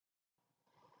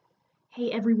Hey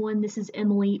everyone, this is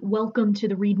Emily. Welcome to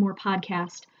the Read More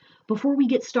podcast. Before we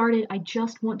get started, I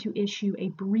just want to issue a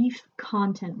brief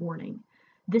content warning.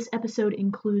 This episode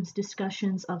includes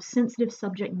discussions of sensitive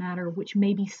subject matter which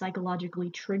may be psychologically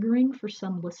triggering for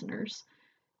some listeners.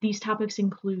 These topics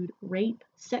include rape,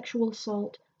 sexual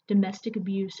assault, domestic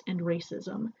abuse, and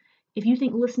racism. If you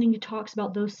think listening to talks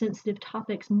about those sensitive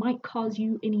topics might cause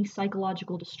you any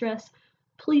psychological distress,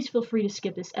 please feel free to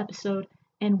skip this episode,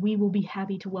 and we will be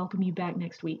happy to welcome you back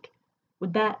next week.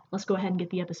 With that, let's go ahead and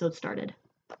get the episode started.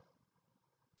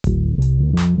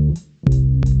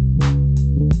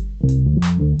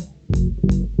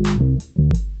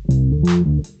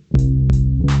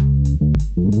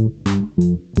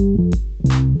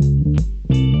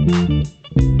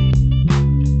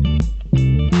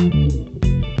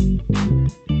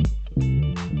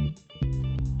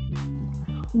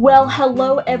 Well,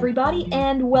 hello everybody,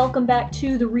 and welcome back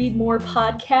to the Read More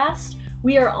podcast.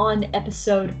 We are on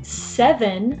episode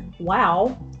 7.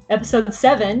 Wow, episode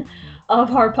 7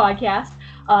 of our podcast.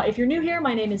 If you're new here,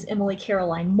 my name is Emily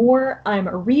Caroline Moore. I'm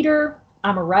a reader,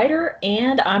 I'm a writer,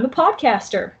 and I'm a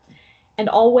podcaster. And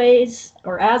always,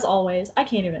 or as always, I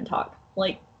can't even talk.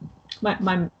 Like,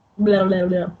 my blah, blah,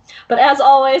 blah. But as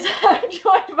always, I'm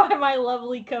joined by my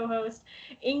lovely co-host,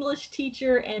 English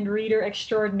teacher and reader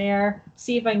extraordinaire.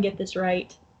 See if I can get this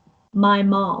right. My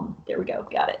mom. There we go.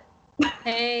 Got it.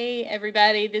 Hey,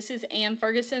 everybody. This is Ann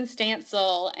Ferguson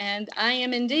Stansel, and I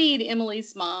am indeed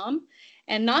Emily's mom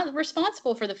and not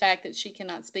responsible for the fact that she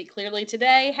cannot speak clearly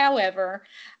today. However,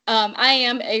 I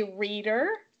am a reader.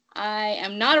 I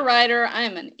am not a writer. I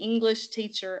am an English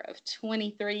teacher of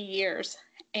 23 years.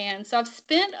 And so I've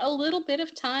spent a little bit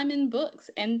of time in books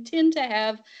and tend to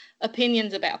have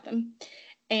opinions about them.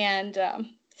 And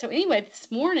so anyway, this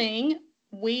morning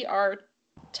we are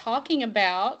talking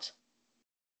about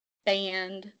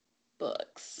banned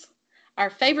books. Our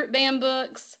favorite banned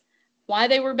books, why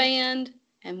they were banned,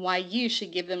 and why you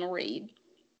should give them a read.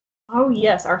 Oh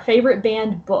yes, our favorite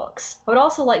banned books. I would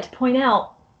also like to point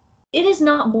out, it is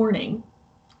not morning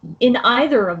in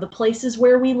either of the places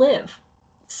where we live.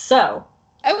 So...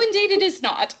 Oh, indeed it is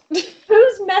not.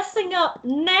 Who's messing up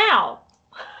now?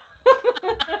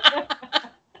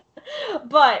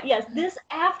 But yes, this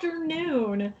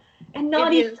afternoon, and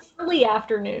not even early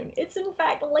afternoon, it's in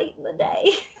fact late in the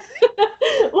day,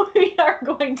 we are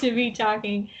going to be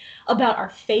talking about our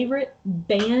favorite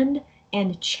banned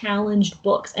and challenged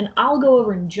books. And I'll go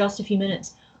over in just a few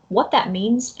minutes what that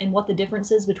means and what the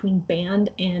difference is between banned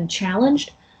and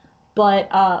challenged.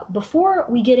 But before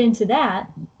we get into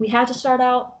that, we have to start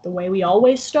out the way we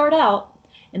always start out,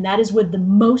 and that is with the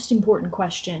most important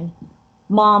question.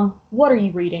 Mom, what are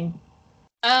you reading?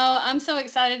 Oh, I'm so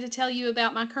excited to tell you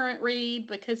about my current read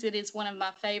because it is one of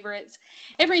my favorites.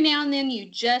 Every now and then you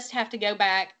just have to go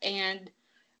back and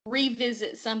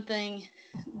revisit something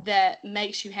that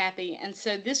makes you happy. And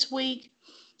so this week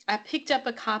I picked up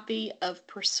a copy of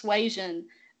Persuasion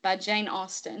by Jane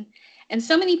Austen. And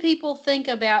so many people think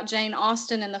about Jane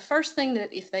Austen, and the first thing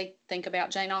that, if they think about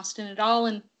Jane Austen at all,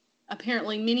 and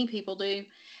apparently many people do,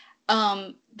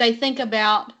 they think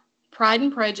about Pride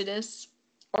and Prejudice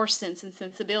or Sense and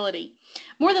Sensibility.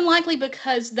 More than likely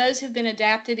because those have been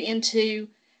adapted into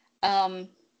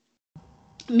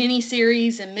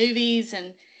miniseries and movies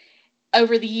and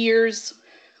over the years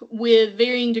with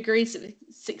varying degrees of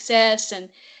success,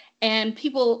 and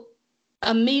people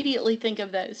immediately think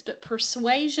of those. But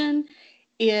Persuasion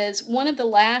is one of the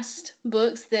last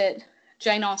books that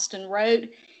Jane Austen wrote.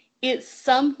 It's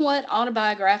somewhat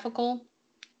autobiographical.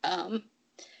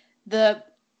 The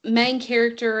main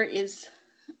character is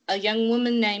a young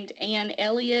woman named Anne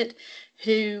Elliot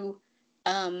who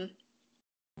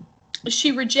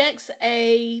she rejects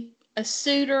a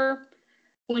suitor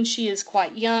when she is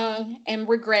quite young and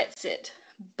regrets it,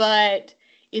 but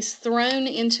is thrown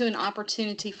into an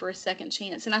opportunity for a second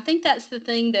chance. And I think that's the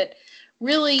thing that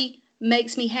really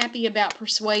makes me happy about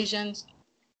Persuasion,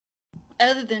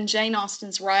 other than Jane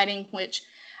Austen's writing, which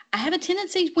I have a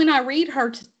tendency when I read her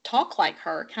to talk like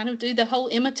her, kind of do the whole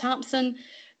Emma Thompson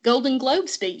Golden Globe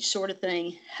speech sort of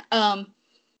thing.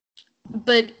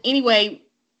 But anyway,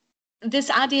 this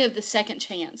idea of the second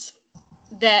chance,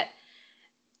 that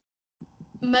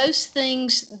most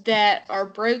things that are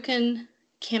broken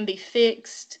can be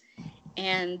fixed,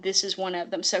 and this is one of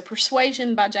them. So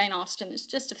Persuasion by Jane Austen is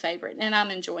just a favorite, and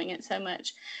I'm enjoying it so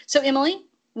much. So Emily,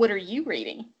 what are you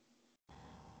reading?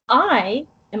 I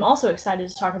am also excited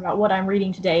to talk about what I'm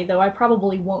reading today, though I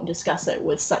probably won't discuss it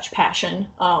with such passion,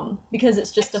 because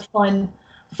it's just a fun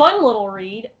little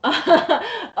read.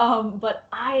 But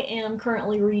I am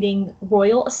currently reading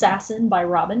Royal Assassin by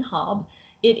Robin Hobb,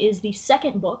 It is the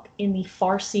second book in the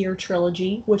Farseer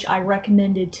trilogy, which I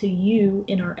recommended to you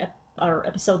in our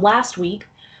episode last week,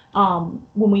 when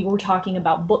we were talking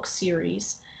about book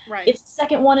series. Right. It's the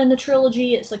second one in the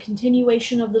trilogy. It's a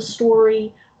continuation of the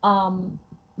story.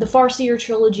 The Farseer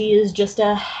trilogy is just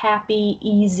a happy,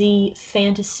 easy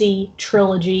fantasy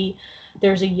trilogy.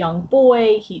 There's a young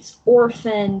boy, he's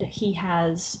orphaned, he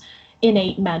has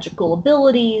innate magical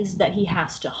abilities that he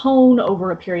has to hone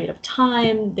over a period of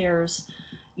time. There's,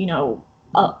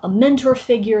 a mentor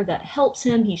figure that helps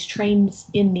him. He's trained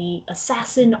in the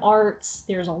assassin arts.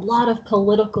 There's a lot of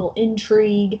political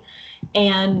intrigue,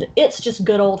 and it's just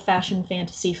good old-fashioned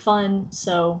fantasy fun,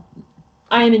 so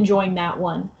I am enjoying that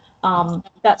one.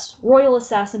 That's Royal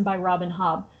Assassin by Robin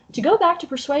Hobb. To go back to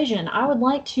Persuasion, I would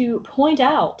like to point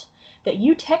out that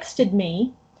you texted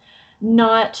me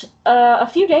not a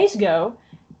few days ago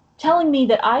telling me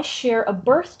that I share a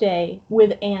birthday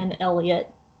with Anne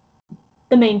Elliot,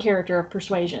 the main character of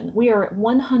Persuasion. We are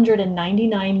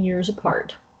 199 years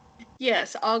apart.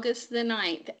 Yes, August the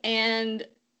 9th. And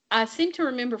I seem to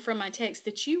remember from my text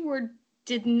that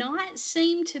did not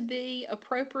seem to be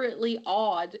appropriately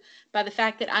awed by the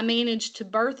fact that I managed to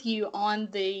birth you on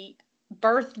the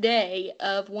birthday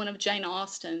of one of Jane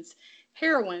Austen's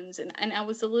heroines, and I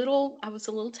was a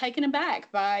little taken aback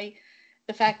by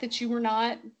the fact that you were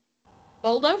not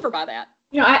bowled over by that.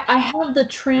 I have the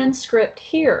transcript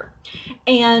here,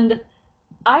 and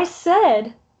I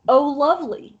said, "Oh,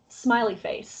 lovely," smiley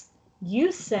face.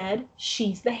 You said,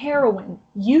 "She's the heroine.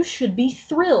 You should be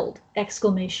thrilled!"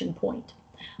 Exclamation point.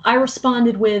 I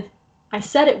responded with, "I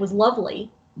said it was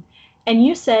lovely." And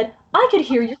you said, "I could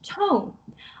hear your tone.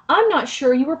 I'm not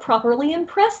sure you were properly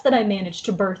impressed that I managed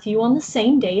to birth you on the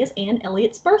same day as Anne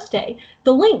Elliot's birthday.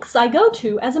 The lengths I go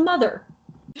to as a mother."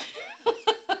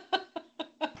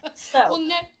 So,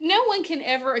 well, no one can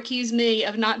ever accuse me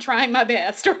of not trying my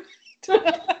best.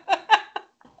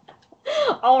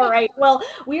 all right. Well,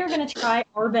 we are going to try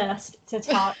our best to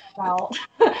talk about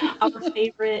our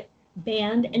favorite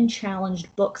banned and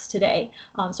challenged books today.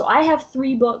 So I have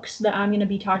 3 books that I'm going to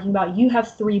be talking about. You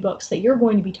have 3 books that you're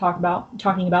going to be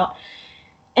talking about.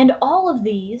 And all of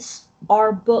these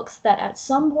are books that at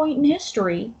some point in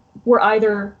history were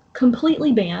either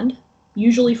completely banned,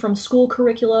 usually from school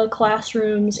curricula,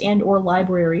 classrooms, and or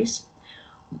libraries,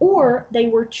 or they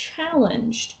were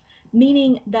challenged,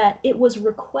 meaning that it was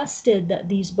requested that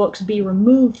these books be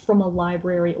removed from a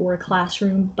library or a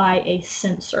classroom by a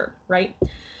censor, right?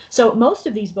 So most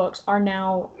of these books are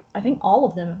now, I think all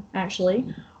of them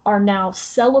actually, are now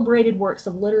celebrated works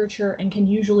of literature and can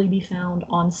usually be found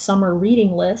on summer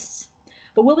reading lists.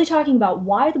 But we'll be talking about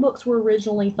why the books were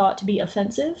originally thought to be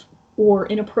offensive or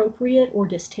inappropriate or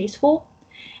distasteful,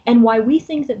 and why we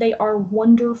think that they are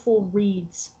wonderful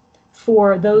reads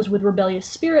for those with rebellious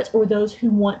spirits or those who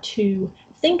want to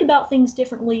think about things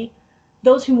differently,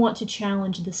 those who want to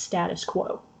challenge the status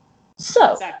quo.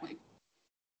 So, exactly.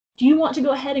 Do you want to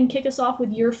go ahead and kick us off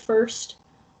with your first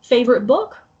favorite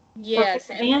book? Yes.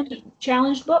 And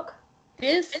challenged book?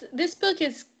 This book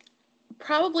is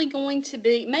probably going to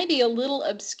be maybe a little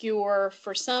obscure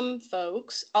for some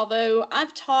folks, although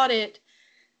I've taught it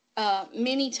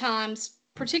many times,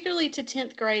 particularly to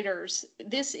 10th graders.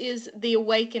 This is The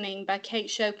Awakening by Kate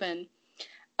Chopin.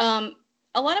 A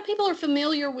lot of people are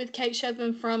familiar with Kate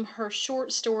Chopin from her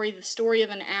short story, The Story of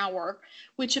an Hour,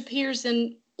 which appears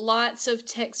in lots of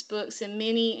textbooks and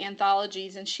many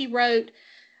anthologies. And she wrote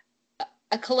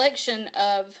a collection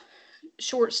of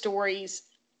short stories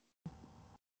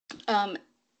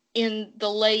in the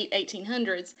late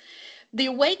 1800s. The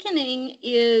Awakening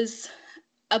is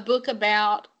a book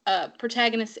about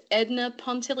protagonist Edna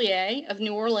Pontellier of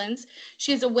New Orleans.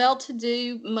 She is a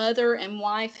well-to-do mother and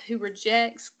wife who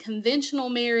rejects conventional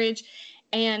marriage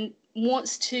and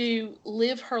wants to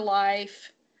live her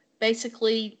life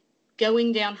basically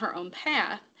going down her own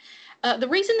path. The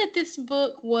reason that this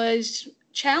book was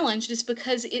challenged is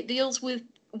because it deals with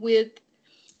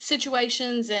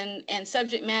situations and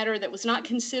subject matter that was not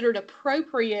considered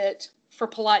appropriate for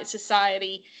polite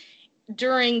society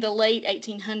during the late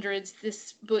 1800s.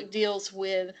 This book deals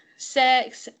with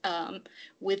sex,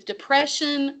 with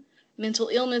depression, mental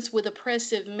illness, with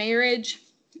oppressive marriage.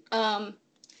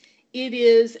 It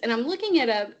is, and I'm looking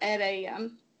at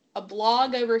a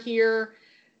blog over here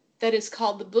that is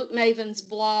called the Book Maven's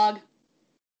blog,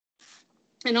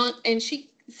 and she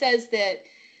says that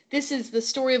this is the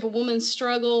story of a woman's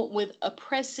struggle with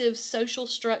oppressive social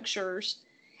structures,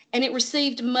 and it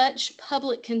received much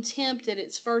public contempt at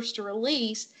its first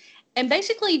release, and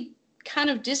basically kind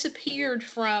of disappeared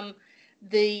from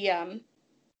the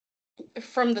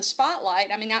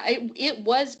spotlight. I mean, it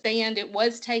was banned, it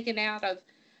was taken out of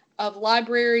of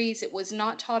libraries. It was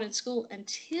not taught in school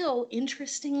until,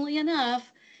 interestingly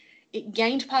enough, it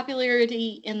gained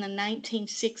popularity in the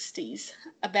 1960s,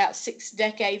 about 6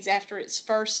 decades after its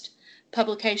first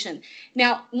publication.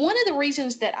 Now, one of the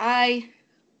reasons that I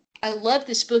love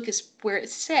this book is where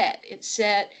it's set. It's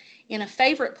set in a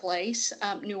favorite place,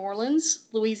 New Orleans,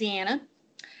 Louisiana,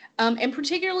 and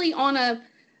particularly on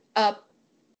a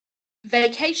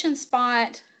vacation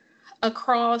spot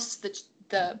across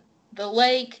the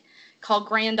lake called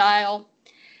Grand Isle.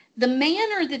 The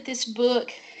manner that this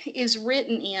book is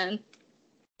written in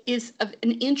is of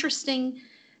an interesting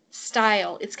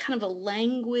style. It's kind of a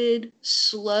languid,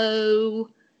 slow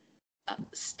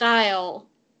style.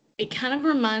 It kind of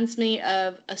reminds me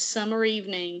of A Summer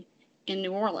Evening in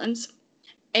New Orleans.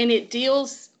 And it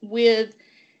deals with,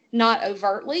 not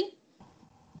overtly,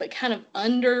 but kind of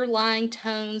underlying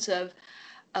tones of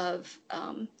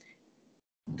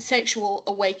sexual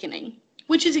awakening,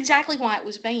 which is exactly why it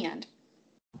was banned.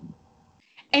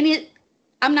 And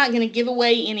I'm not going to give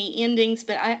away any endings,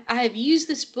 but I have used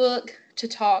this book to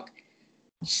talk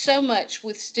so much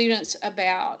with students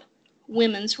about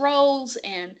women's roles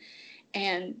and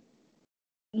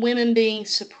women being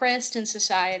suppressed in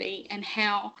society, and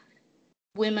how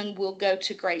women will go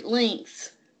to great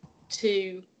lengths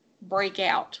to break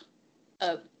out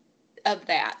of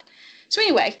that. So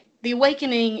anyway, The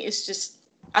Awakening is just,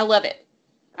 I love it.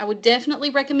 I would definitely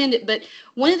recommend it. But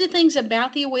one of the things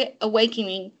about The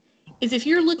Awakening is, if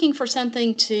you're looking for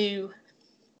something to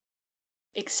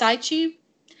excite you,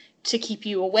 to keep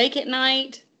you awake at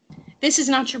night, this is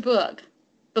not your book,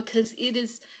 because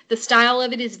the style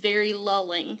of it is very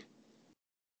lulling.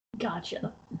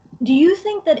 Gotcha. Do you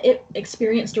think that it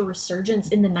experienced a resurgence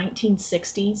in the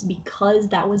 1960s because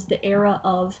that was the era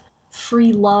of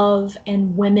free love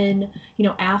and women,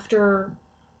 after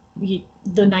the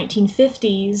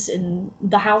 1950s and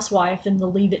the housewife and the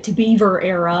Leave It to Beaver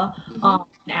era,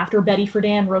 after Betty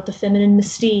Friedan wrote The Feminine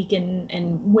Mystique,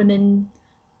 and women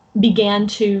began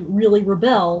to really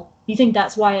rebel? You think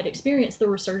that's why it experienced the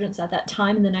resurgence at that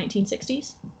time in the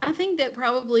 1960s? I think that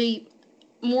probably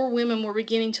more women were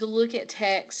beginning to look at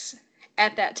texts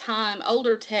at that time,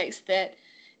 older texts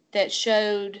that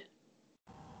showed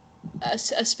a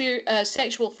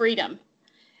sexual freedom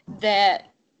that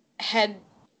had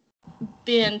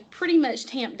been pretty much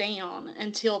tamped down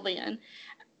until then,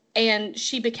 and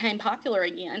she became popular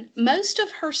again. Most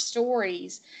of her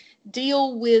stories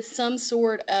deal with some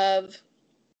sort of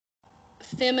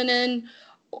feminine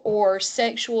or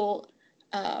sexual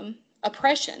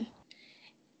oppression.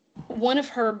 One of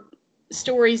her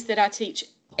stories that I teach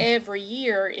every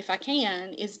year, if I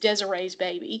can, is Desiree's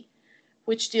Baby,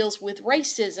 which deals with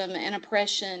racism and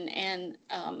oppression, and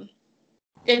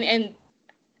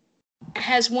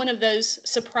has one of those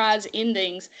surprise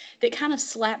endings that kind of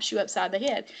slaps you upside the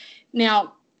head.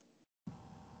 Now,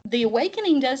 The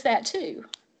Awakening does that too.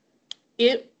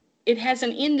 It has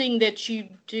an ending that you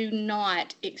do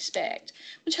not expect,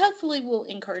 which hopefully will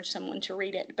encourage someone to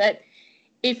read it. But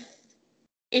if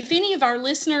any of our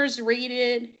listeners read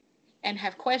it and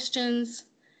have questions,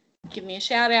 give me a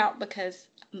shout out, because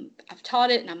I've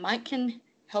taught it and I might can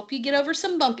help you get over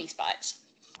some bumpy spots.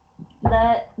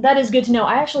 That is good to know.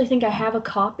 I actually think I have a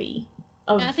copy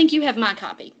of... I think you have my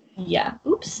copy. Yeah.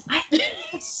 Oops. I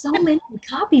have so many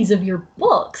copies of your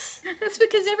books. That's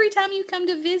because every time you come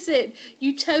to visit,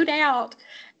 you tote out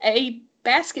a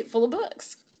basket full of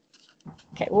books.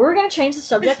 Okay, well, we're going to change the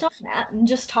subject on that and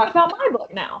just talk about my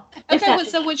book now. Okay,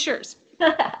 so what's yours?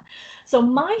 So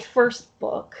my first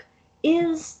book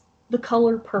is The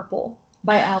Color Purple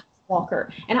by Alice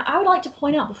Walker. And I would like to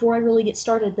point out, before I really get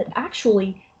started, that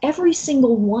actually every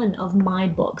single one of my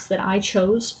books that I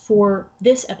chose for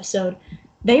this episode,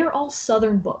 they are all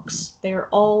Southern books. They are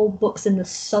all books in the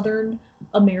Southern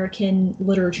American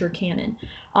literature canon.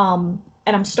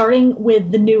 And I'm starting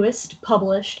with the newest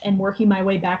published and working my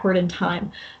way backward in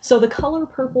time. So The Color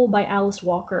Purple by Alice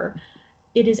Walker,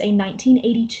 it is a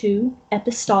 1982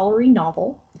 epistolary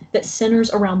novel that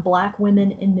centers around Black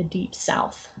women in the Deep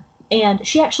South. And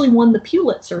she actually won the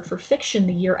Pulitzer for fiction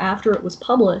the year after it was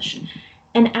published.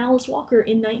 And Alice Walker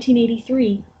in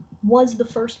 1983 was the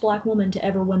first Black woman to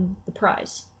ever win the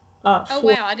prize. Wow,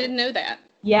 I didn't know that.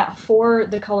 Yeah, for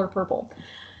The Color Purple.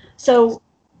 So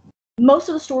most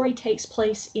of the story takes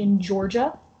place in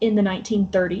Georgia in the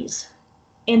 1930s.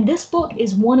 And this book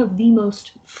is one of the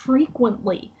most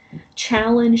frequently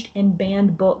challenged and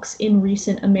banned books in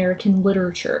recent American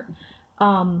literature.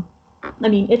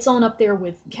 It's on up there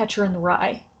with Catcher in the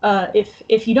Rye.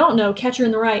 If you don't know, Catcher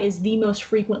in the Rye is the most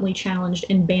frequently challenged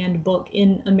and banned book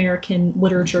in American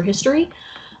literature history.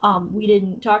 We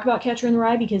didn't talk about Catcher in the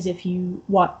Rye because if you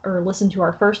listen to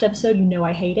our first episode, you know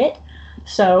I hate it.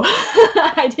 So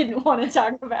I didn't want to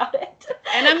talk about it.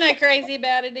 And I'm not crazy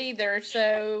about it either,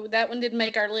 so that one didn't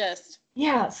make our list.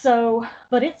 Yeah,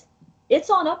 but it's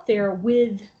on up there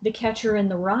with The Catcher in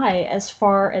the Rye as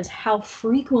far as how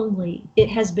frequently it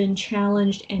has been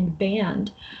challenged and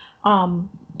banned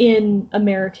in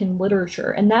American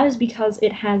literature. And that is because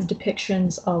it has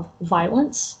depictions of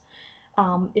violence.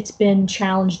 It's been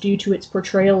challenged due to its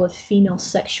portrayal of female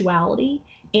sexuality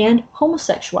and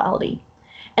homosexuality.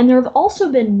 And there have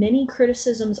also been many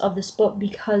criticisms of this book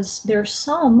because there are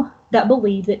some that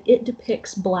believe that it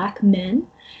depicts black men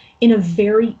in a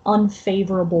very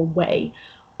unfavorable way.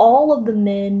 All of the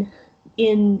men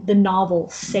in the novel,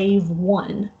 save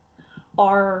one,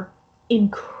 are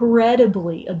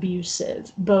incredibly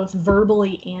abusive, both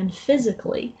verbally and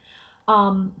physically.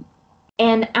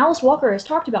 And Alice Walker has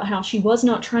talked about how she was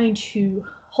not trying to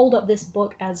hold up this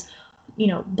book as,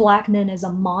 black men as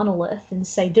a monolith and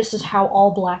say this is how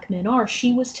all black men are.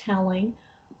 She was telling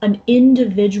an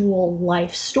individual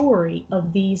life story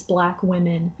of these black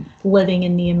women living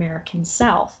in the American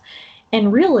South.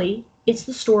 And really, it's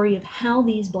the story of how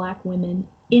these black women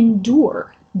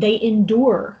endure. They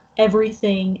endure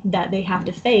everything that they have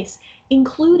to face,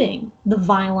 including the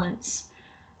violence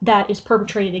that is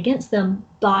perpetrated against them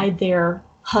by their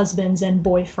husbands and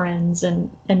boyfriends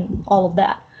and all of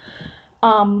that.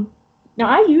 Now,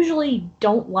 I usually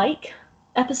don't like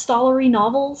epistolary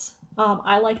novels.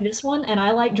 I like this one, and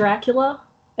I like Dracula,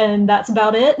 and that's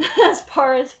about it as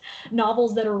far as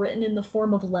novels that are written in the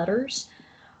form of letters.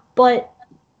 But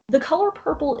The Color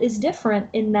Purple is different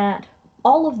in that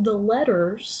all of the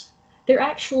letters, they're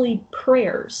actually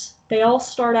prayers. They all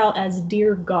start out as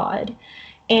Dear God,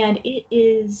 and it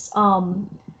is,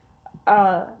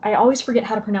 I always forget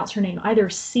how to pronounce her name, either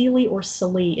Celie or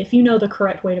Celie, if you know the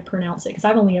correct way to pronounce it, because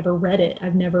I've only ever read it.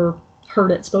 I've never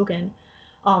heard it spoken.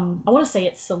 I want to say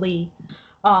it's Celie.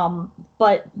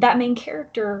 But that main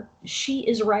character, she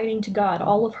is writing to God.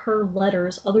 All of her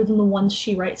letters, other than the ones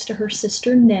she writes to her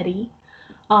sister Nettie,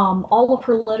 all of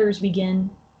her letters begin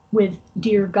with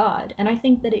Dear God. And I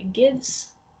think that it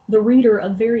gives the reader a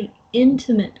very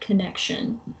intimate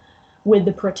connection with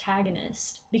the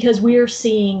protagonist, because we are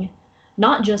seeing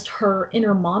not just her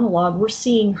inner monologue, we're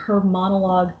seeing her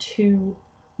monologue to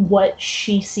what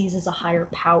she sees as a higher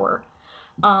power.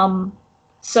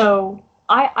 So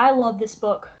I love this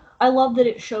book. I love that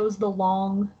it shows the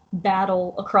long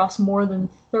battle across more than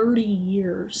 30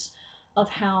 years of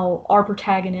how our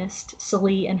protagonist,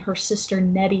 Celie, and her sister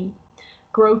Nettie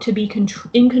grow to be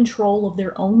in control of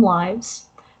their own lives.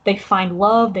 They find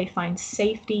love, they find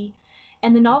safety,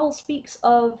 and the novel speaks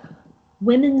of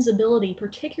women's ability,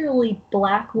 particularly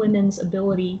black women's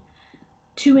ability,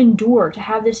 to endure, to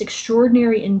have this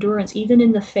extraordinary endurance, even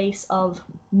in the face of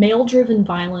male-driven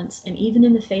violence and even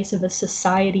in the face of a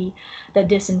society that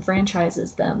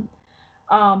disenfranchises them.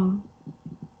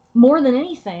 More than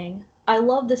anything, I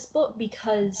love this book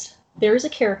because there is a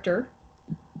character.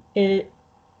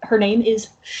 Her name is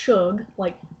Shug,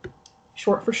 like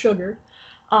short for sugar,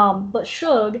 but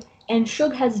Shug, and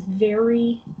Shug has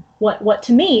very, what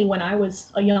to me, when I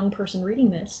was a young person reading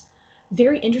this,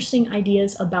 very interesting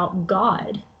ideas about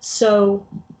God. So,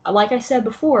 like I said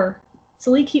before,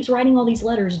 Celie keeps writing all these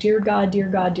letters, Dear God, Dear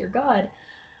God, Dear God,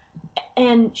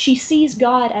 and she sees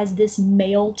God as this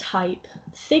male-type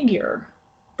figure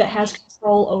that has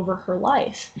control over her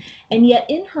life. And yet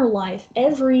in her life,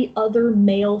 every other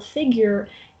male figure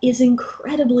is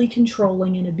incredibly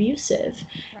controlling and abusive.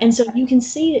 Right. And so you can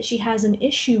see that she has an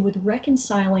issue with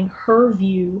reconciling her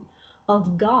view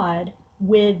of God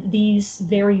with these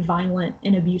very violent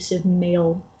and abusive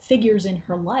male figures in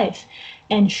her life.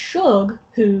 And Shug,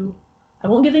 who, I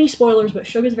won't give any spoilers, but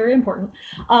Shug is very important.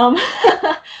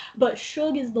 But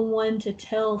Shug is the one to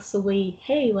tell Celie,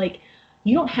 hey, like,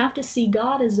 you don't have to see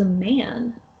God as a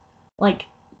man. Like,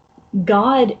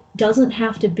 God doesn't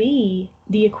have to be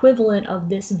the equivalent of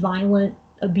this violent,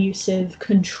 abusive,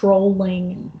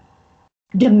 controlling,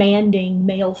 demanding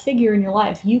male figure in your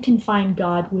life. You can find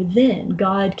God within.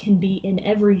 God can be in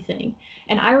everything.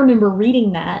 And I remember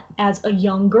reading that as a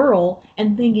young girl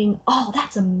and thinking, oh,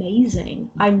 that's amazing.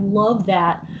 I love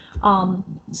that.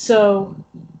 So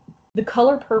The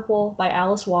Color Purple by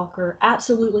Alice Walker,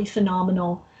 absolutely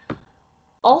phenomenal.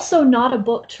 Also not a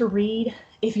book to read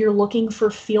if you're looking for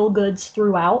feel-goods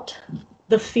throughout.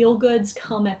 The feel-goods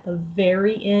come at the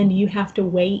very end. You have to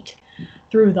wait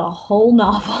through the whole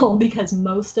novel because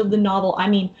most of the novel, I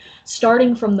mean,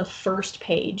 starting from the first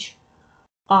page,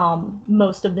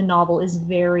 most of the novel is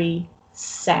very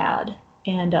sad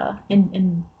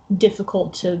and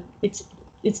difficult to,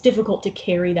 it's difficult to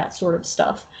carry that sort of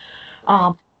stuff.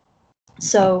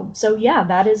 So yeah,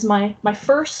 that is my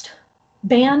first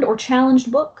banned or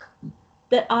challenged book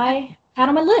that I had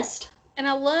on my list. And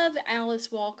I love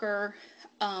Alice Walker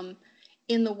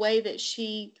in the way that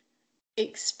she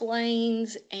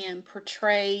explains and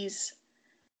portrays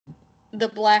the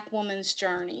Black woman's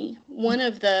journey. One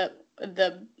of the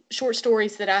short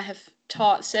stories that I have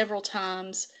taught several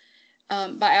times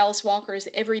by Alice Walker is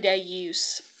Everyday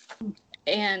Use,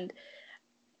 and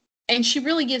she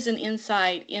really gives an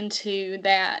insight into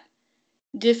that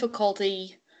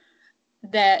difficulty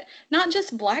that not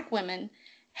just Black women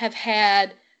have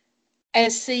had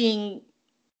as seeing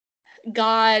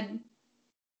God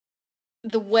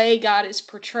the way God is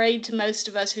portrayed to most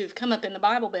of us who've come up in the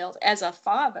Bible Belt as a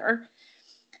father,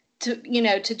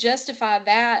 to justify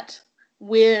that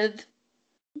with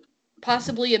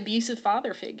possibly abusive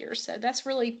father figures. So that's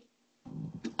really,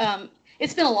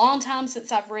 it's been a long time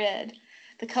since I've read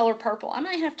The Color Purple. I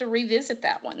might have to revisit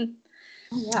that one.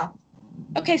 Oh, yeah.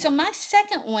 Okay, so my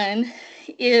second one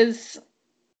is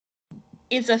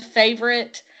a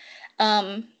favorite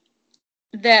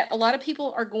that a lot of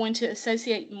people are going to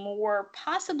associate more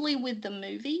possibly with the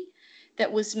movie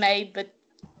that was made, but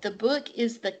the book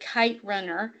is The Kite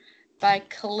Runner by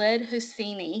Khaled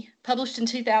Hosseini, published in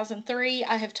 2003.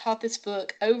 I have taught this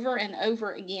book over and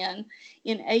over again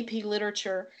in AP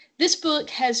Literature. This book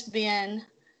has been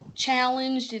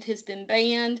challenged. It has been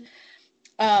banned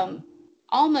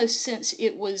almost since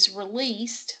it was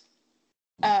released.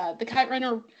 The Kite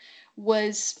Runner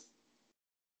was,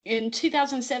 in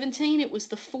 2017, it was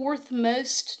the fourth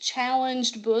most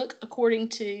challenged book according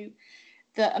to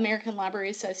the American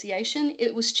Library Association.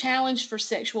 It was challenged for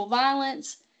sexual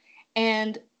violence,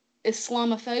 and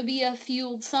Islamophobia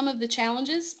fueled some of the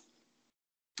challenges.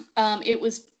 It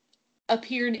was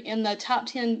appeared in the top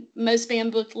 10 most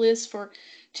banned book list for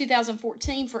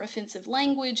 2014 for offensive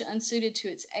language unsuited to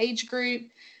its age group.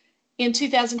 In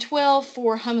 2012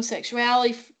 for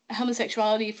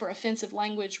homosexuality for offensive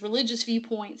language, religious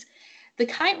viewpoints. The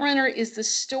Kite Runner is the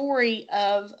story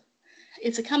of,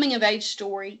 it's a coming of age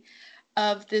story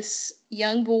of this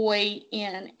young boy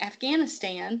in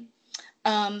Afghanistan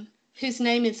whose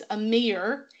name is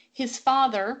Amir. His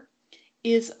father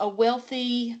is a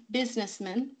wealthy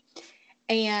businessman,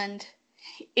 and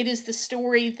it is the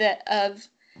story of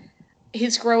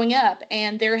his growing up,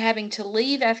 and they're having to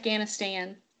leave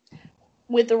Afghanistan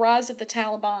with the rise of the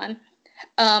Taliban.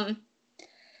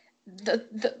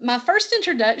 My first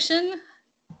introduction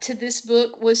to this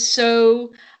book was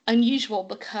so unusual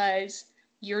because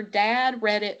your dad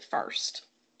read it first.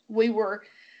 We were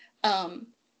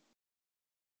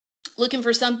looking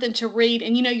for something to read,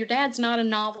 and your dad's not a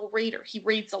novel reader. He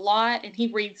reads a lot and he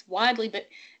reads widely, but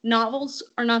novels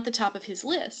are not the top of his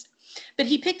list. But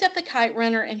he picked up The Kite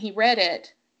Runner and he read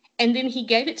it, and then he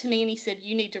gave it to me and he said,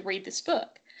 "You need to read this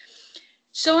book."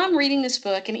 So I'm reading this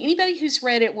book, and anybody who's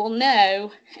read it will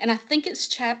know, and I think it's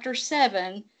chapter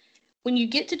 7. When you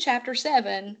get to chapter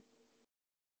 7,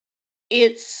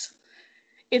 it's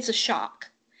a shock.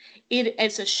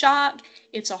 It's a shock,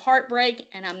 it's a heartbreak,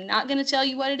 and I'm not going to tell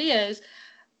you what it is,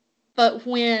 but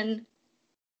when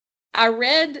I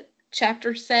read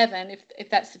chapter 7, if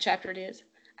that's the chapter it is,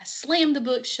 I slammed the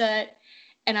book shut,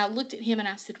 and I looked at him and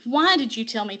I said, "Why did you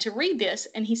tell me to read this?"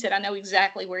 And he said, "I know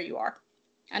exactly where you are.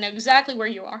 I know exactly where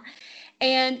you are."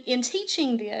 And in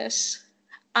teaching this,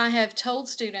 I have told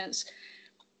students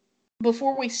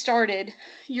before we started,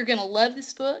 you're going to love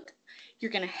this book,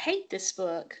 you're going to hate this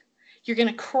book, you're going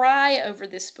to cry over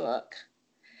this book,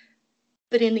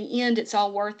 but in the end, it's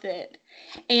all worth it.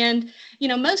 And,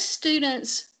 most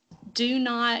students do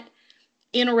not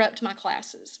interrupt my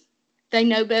classes. They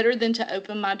know better than to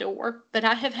open my door, but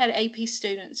I have had AP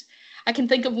students. I can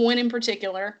think of one in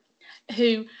particular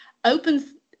who opened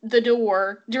the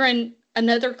door during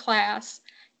another class,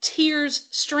 tears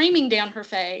streaming down her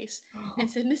face,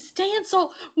 and said, "Miss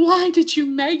Stansel, why did you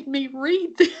make me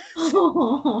read this?"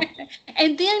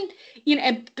 And then,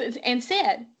 and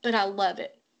said, "But I love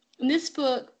it." And this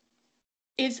book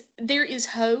there is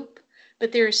hope,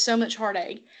 but there is so much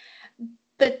heartache.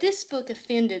 But this book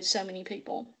offended so many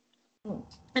people.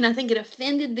 And I think it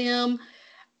offended them.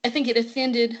 I think it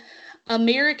offended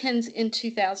Americans in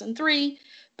 2003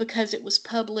 because it was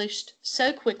published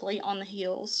so quickly on the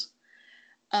heels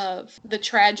of the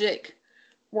tragic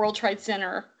World Trade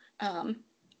Center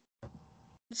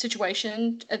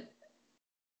situation.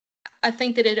 I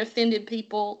think that it offended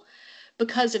people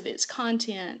because of its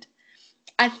content.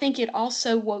 I think it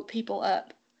also woke people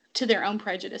up to their own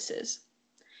prejudices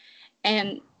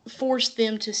and forced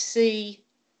them to see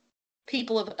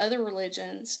people of other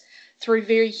religions through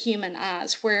very human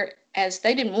eyes, whereas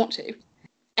they didn't want to.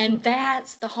 And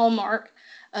that's the hallmark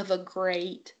of a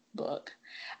great book.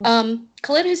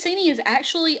 Khaled Hosseini is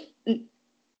actually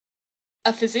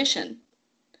a physician.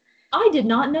 I did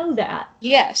not know that.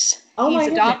 Yes, Oh, he's my a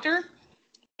goodness. doctor,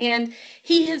 and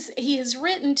he has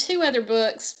written 2 other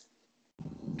books,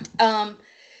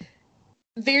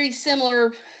 very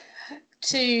similar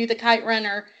to The Kite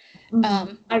Runner.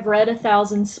 I've read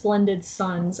 1,000 Splendid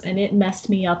Suns, and it messed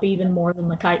me up even more than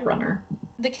The Kite Runner.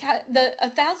 The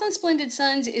 1,000 Splendid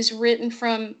Suns is written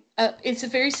from, it's a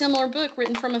very similar book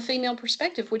written from a female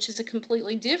perspective, which is a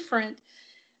completely different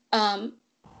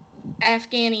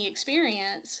Afghani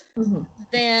experience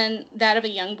than that of a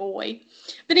young boy.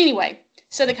 But anyway,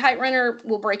 so The Kite Runner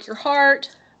will break your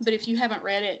heart, but if you haven't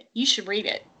read it, you should read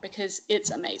it because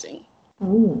it's amazing.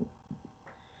 Ooh.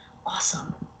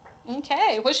 Awesome.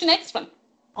 Okay, what's your next one?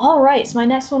 All right, so my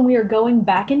next one, we are going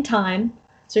back in time.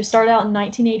 So we started out in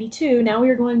 1982. Now we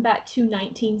are going back to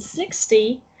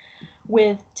 1960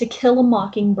 with To Kill a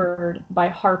Mockingbird by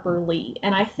Harper Lee.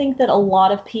 And I think that a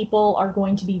lot of people are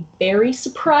going to be very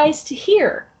surprised to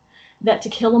hear that To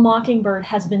Kill a Mockingbird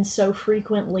has been so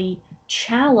frequently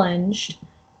challenged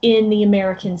in the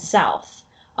American South,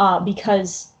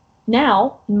 because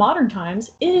now, in modern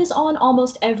times, it is on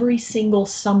almost every single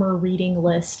summer reading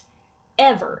list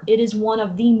ever. It is one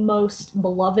of the most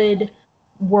beloved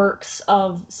works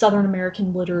of Southern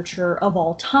American literature of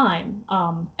all time,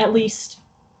 at least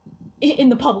in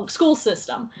the public school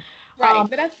system. Right,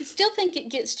 but I still think it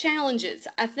gets challenges.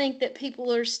 I think that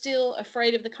people are still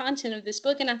afraid of the content of this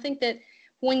book, and I think that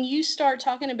when you start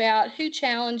talking about who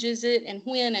challenges it and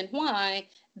when and why,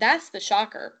 that's the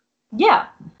shocker. Yeah,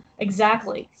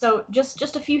 exactly. So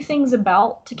just a few things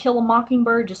about To Kill a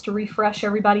Mockingbird, just to refresh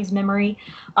everybody's memory.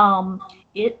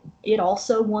 It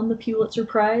also won the Pulitzer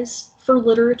Prize for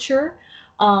literature.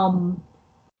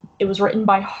 It was written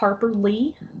by Harper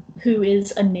Lee, who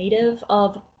is a native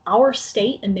of our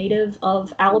state, a native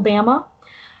of Alabama.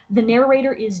 The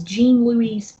narrator is Jean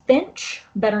Louise Finch,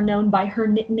 better known by her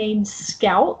nickname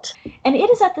Scout. And it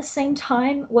is at the same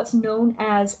time what's known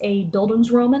as a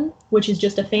Bildungsroman, which is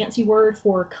just a fancy word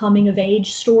for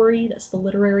coming-of-age story. That's the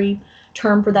literary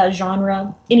term for that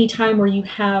genre. Anytime where you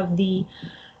have the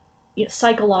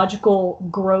psychological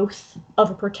growth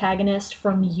of a protagonist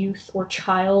from youth or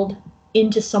child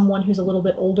into someone who's a little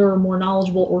bit older or more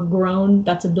knowledgeable or grown,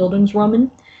 that's a Bildungsroman.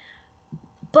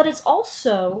 But it's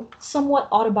also somewhat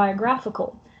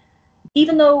autobiographical.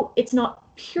 Even though it's not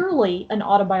purely an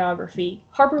autobiography,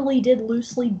 Harper Lee did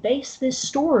loosely base this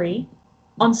story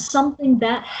on something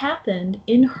that happened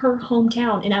in her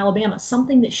hometown in Alabama,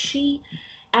 something that she,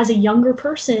 as a younger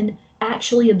person,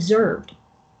 actually observed.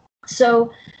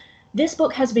 So this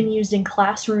book has been used in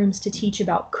classrooms to teach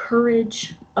about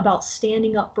courage, about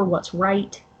standing up for what's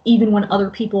right, even when other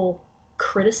people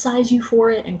criticize you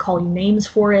for it and call you names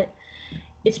for it.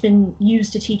 It's been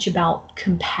used to teach about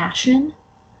compassion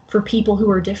for people who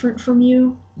are different from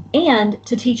you, and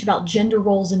to teach about gender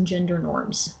roles and gender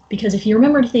norms. Because if you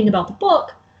remember anything about the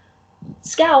book,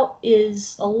 Scout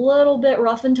is a little bit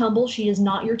rough and tumble. She is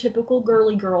not your typical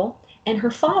girly girl. And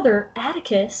her father,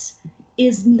 Atticus,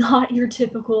 is not your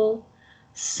typical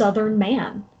Southern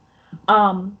man.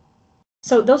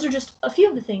 So those are just a few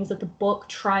of the things that the book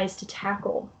tries to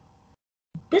tackle.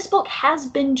 This book has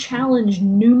been challenged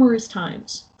numerous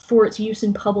times for its use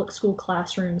in public school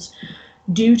classrooms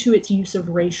due to its use of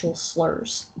racial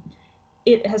slurs.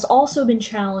 It has also been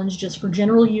challenged just for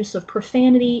general use of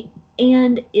profanity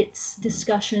and its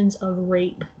discussions of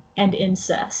rape and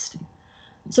incest.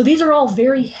 So these are all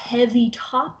very heavy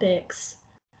topics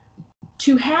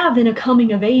to have in a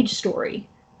coming-of-age story,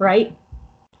 right?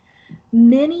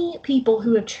 Many people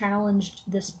who have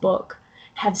challenged this book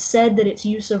have said that its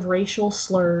use of racial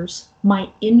slurs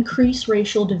might increase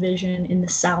racial division in the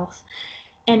South,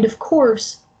 and of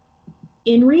course,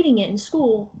 in reading it in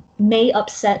school, may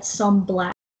upset some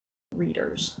Black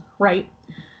readers, right?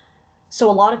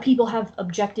 So a lot of people have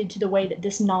objected to the way that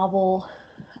this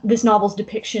novel's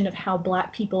depiction of how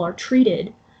Black people are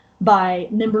treated by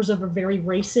members of a very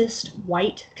racist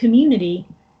white community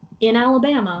in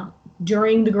Alabama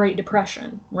during the Great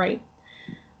Depression, right?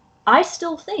 I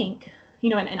still think,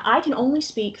 and I can only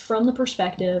speak from the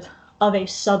perspective of a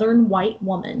Southern white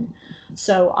woman.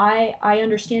 So I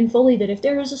understand fully that if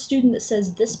there is a student that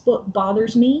says this book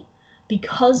bothers me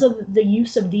because of the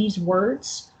use of these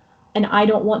words, and I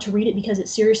don't want to read it because it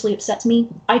seriously upsets me,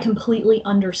 I completely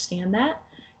understand that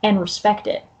and respect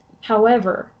it.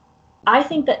 However, I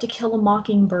think that To Kill a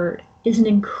Mockingbird is an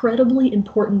incredibly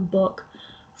important book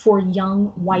for young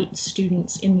white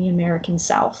students in the American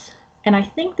South. And I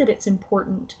think that it's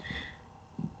important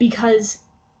because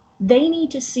they need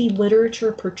to see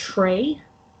literature portray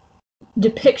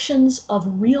depictions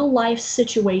of real life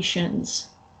situations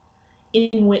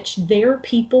in which their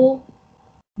people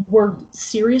were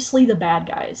seriously the bad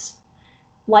guys.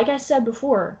 Like I said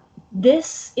before,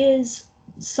 this is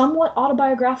somewhat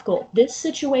autobiographical. This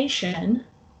situation,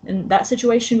 and that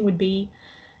situation would be,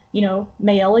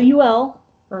 Mayella Ul,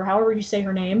 or however you say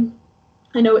her name.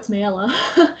 I know it's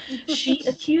Mayella. She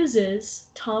accuses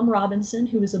Tom Robinson,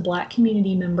 who is a Black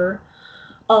community member,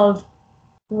 of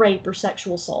rape or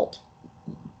sexual assault.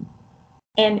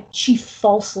 And she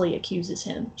falsely accuses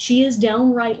him. She is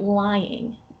downright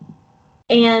lying.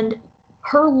 And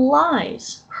her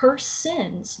lies, her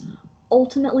sins,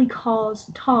 ultimately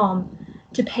cause Tom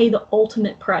to pay the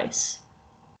ultimate price.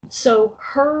 So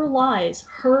her lies,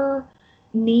 her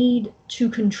need to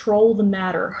control the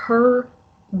matter, her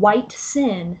white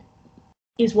sin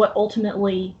is what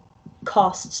ultimately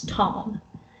costs Tom.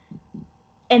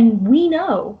 And we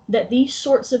know that these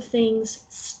sorts of things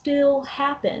still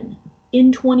happen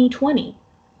in 2020.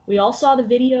 We all saw the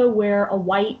video where a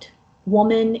white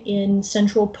woman in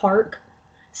Central Park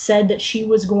said that she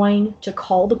was going to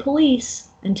call the police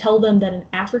and tell them that an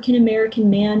African American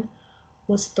man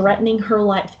was threatening her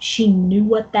life. She knew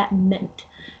what that meant.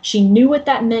 She knew what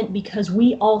that meant because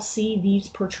we all see these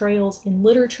portrayals in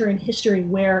literature and history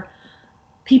where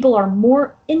people are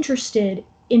more interested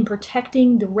in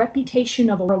protecting the reputation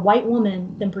of a white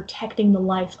woman than protecting the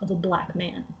life of a Black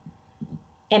man.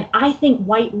 And I think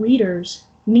white readers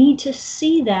need to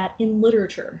see that in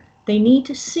literature. They need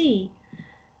to see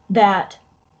that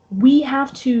we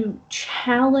have to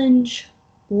challenge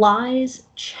lies,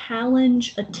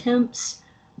 challenge attempts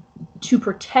to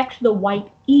protect the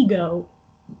white ego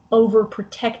over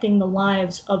protecting the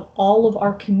lives of all of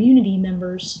our community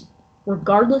members,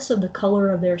 regardless of the color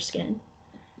of their skin.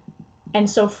 And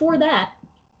so for that,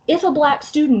 if a Black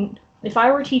student, if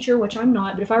I were a teacher, which I'm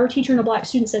not, but if I were a teacher and a Black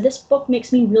student said, this book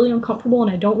makes me really uncomfortable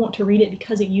and I don't want to read it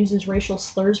because it uses racial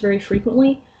slurs very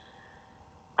frequently,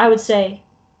 I would say,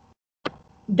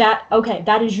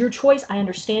 that is your choice. I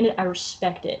understand it. I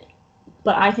respect it.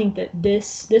 But I think that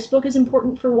this book is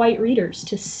important for white readers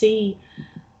to see,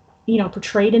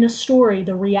 portrayed in a story,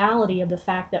 the reality of the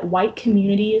fact that white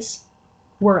communities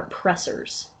were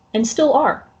oppressors and still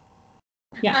are.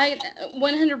 Yeah. I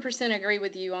 100% agree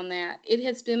with you on that. It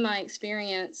has been my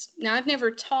experience. Now, I've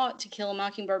never taught To Kill a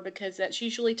Mockingbird because that's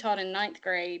usually taught in 9th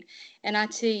grade, and I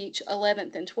teach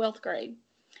 11th and 12th grade.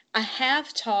 I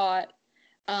have taught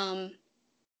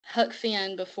Huck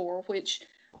Finn before, which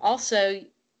also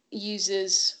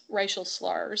uses racial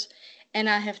slurs, and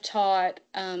I have taught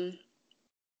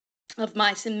Of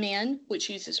Mice and Men, which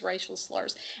uses racial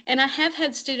slurs. And I have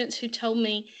had students who told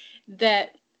me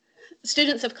that,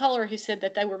 students of color who said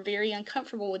that they were very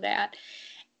uncomfortable with that,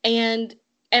 and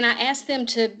I asked them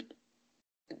to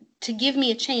give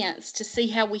me a chance to see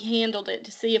how we handled it,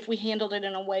 to see if we handled it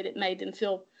in a way that made them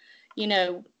feel,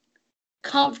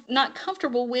 not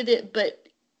comfortable with it, but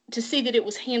to see that it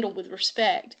was handled with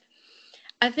respect.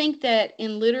 I think that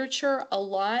in literature, a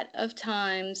lot of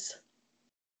times,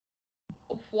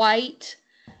 white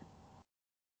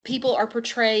people are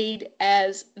portrayed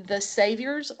as the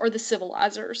saviors or the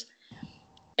civilizers.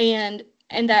 And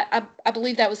that I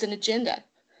believe that was an agenda.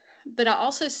 But I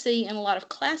also see in a lot of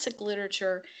classic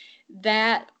literature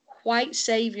that white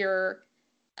savior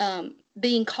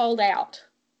being called out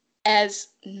as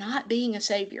not being a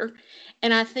savior.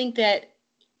 And I think that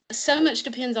so much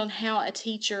depends on how a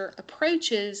teacher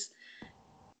approaches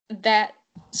that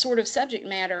sort of subject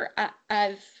matter.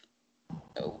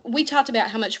 We talked about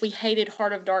how much we hated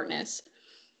Heart of Darkness,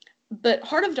 but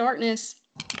Heart of Darkness,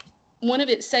 one of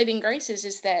its saving graces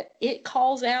is that it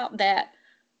calls out that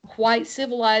white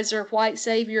civilizer, white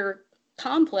savior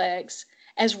complex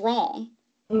as wrong,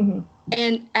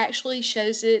 and actually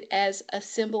shows it as a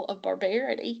symbol of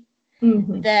barbarity.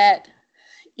 That,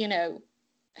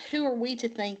 who are we to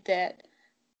think that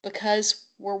because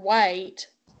we're white,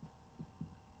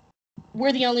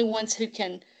 we're the only ones who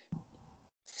can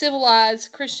civilize,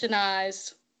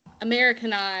 Christianize,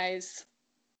 Americanize,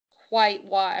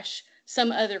 whitewash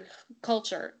some other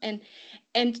culture, and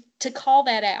to call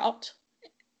that out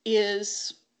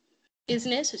is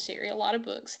necessary. A lot of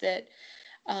books that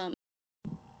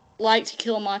like To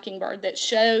Kill a Mockingbird that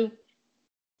show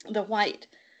the white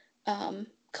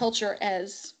culture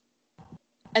as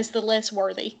the less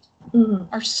worthy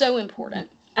are so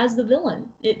important. As the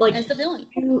villain. As the villain.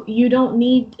 You don't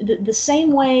need the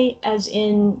same way as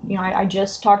in, I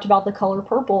just talked about The Color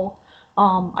Purple.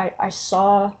 I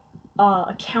saw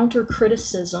a counter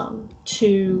criticism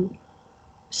to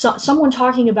someone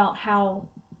talking about how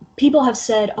people have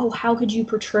said, oh, how could you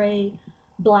portray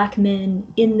black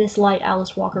men in this light,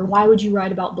 Alice Walker? Why would you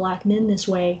write about black men this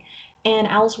way? And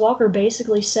Alice Walker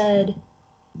basically said,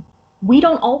 we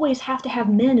don't always have to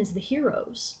have men as the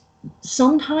heroes.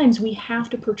 Sometimes we have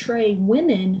to portray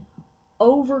women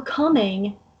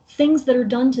overcoming things that are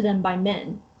done to them by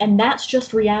men. And that's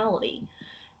just reality.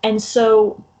 And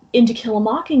so in To Kill a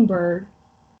Mockingbird,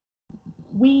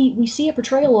 we see a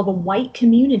portrayal of a white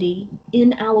community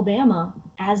in Alabama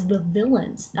as the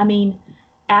villains. I mean,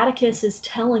 Atticus is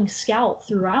telling Scout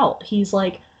throughout, he's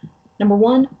like, number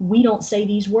one, we don't say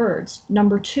these words.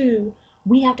 Number two,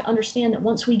 we have to understand that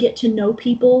once we get to know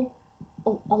people,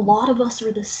 a lot of us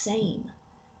are the same.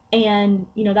 And,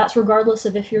 you know, that's regardless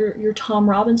of if you're Tom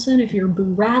Robinson, if you're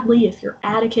Boo Radley, if you're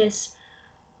Atticus.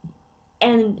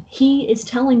 And he is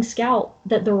telling Scout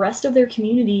that the rest of their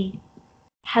community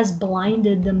has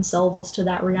blinded themselves to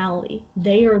that reality.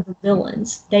 They are the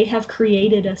villains. They have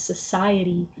created a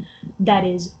society that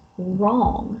is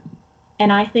wrong.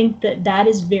 And I think that that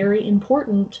is very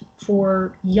important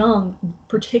for young,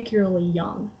 particularly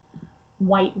young,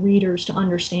 white readers to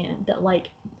understand that, like,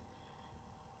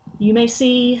 you may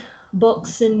see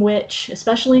books in which,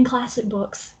 especially in classic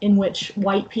books, in which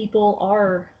white people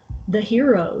are the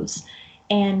heroes.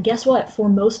 And guess what? For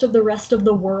most of the rest of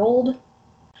the world,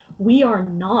 we are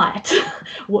not.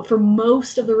 For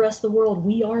most of the rest of the world,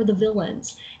 we are the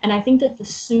villains. And I think that the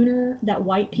sooner that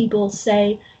white people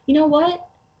say, you know what?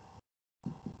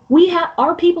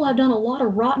 Our people have done a lot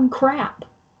of rotten crap.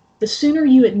 The sooner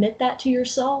you admit that to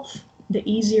yourself, the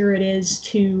easier it is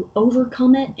to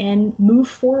overcome it and move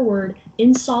forward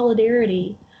in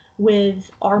solidarity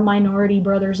with our minority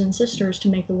brothers and sisters to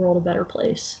make the world a better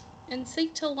place. And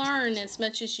seek to learn as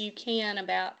much as you can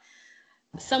about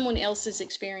someone else's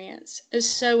experience is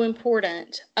so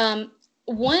important.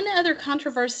 One other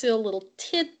controversial little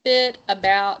tidbit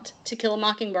about To Kill a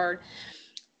Mockingbird.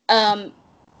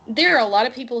 There are a lot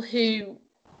of people who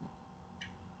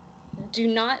do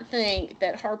not think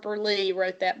that Harper Lee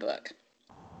wrote that book.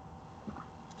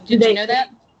 Did you know that?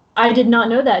 I did not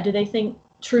know that. Do they think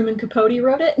Truman Capote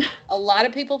wrote it? A lot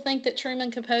of people think that Truman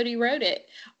Capote wrote it.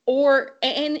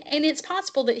 And it's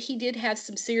possible that he did have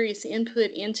some serious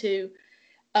input into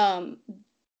what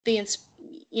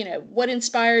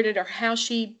inspired it or how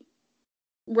she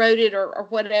wrote it or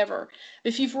whatever.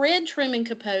 If you've read Truman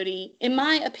Capote, in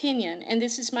my opinion, and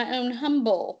this is my own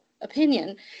humble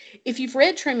opinion, if you've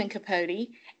read Truman Capote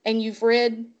and you've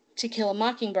read To Kill a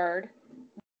Mockingbird,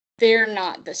 they're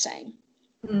not the same.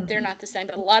 Mm-hmm. They're not the same.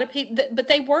 But a lot of people, but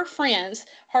they were friends.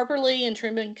 Harper Lee and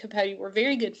Truman Capote were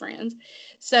very good friends.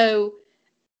 So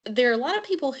there are a lot of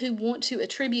people who want to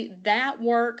attribute that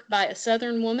work by a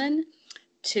Southern woman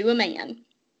to a man.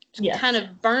 Yes. Kind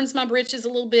of burns my britches a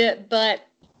little bit,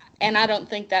 and I don't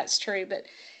think that's true.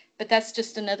 But that's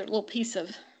just another little piece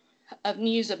of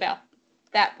news about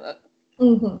that book.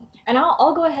 Mm-hmm. And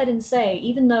I'll go ahead and say,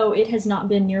 even though it has not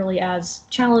been nearly as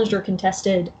challenged or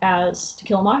contested as To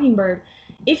Kill a Mockingbird,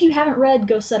 if you haven't read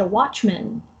Go Set a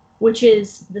Watchman, which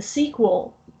is the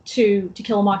sequel to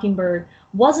Kill a Mockingbird,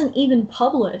 wasn't even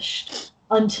published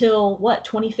until,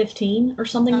 2015 or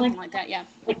something like that, yeah.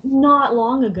 Like, not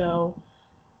long ago.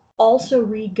 Also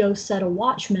read Go Set a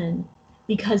Watchman,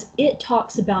 because it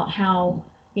talks about how,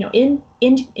 in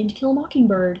To Kill a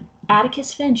Mockingbird,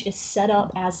 Atticus Finch is set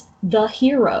up as the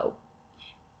hero.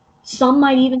 Some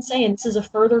might even say, and this is a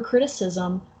further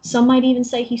criticism, some might even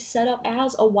say he's set up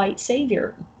as a white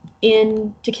savior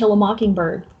in To Kill a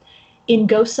Mockingbird. In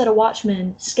Go Set a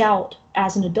Watchman, Scout,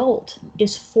 as an adult,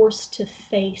 is forced to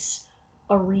face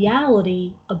a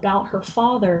reality about her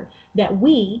father that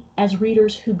we, as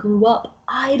readers who grew up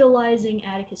idolizing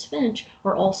Atticus Finch,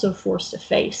 are also forced to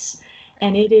face.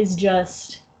 And it is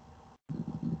just...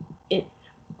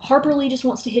 Harper Lee just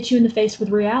wants to hit you in the face with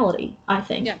reality, I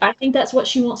think. Yeah. I think that's what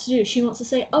she wants to do. She wants to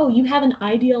say, oh, you have an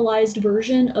idealized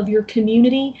version of your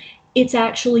community. It's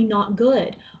actually not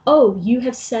good. Oh, you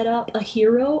have set up a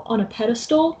hero on a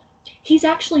pedestal. He's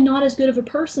actually not as good of a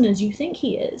person as you think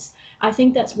he is. I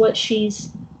think that's what she's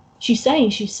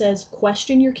saying. She says,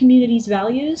 question your community's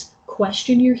values,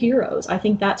 question your heroes. I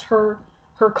think that's her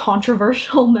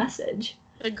controversial message.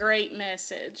 A great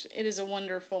message. It is a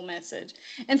wonderful message,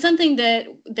 and something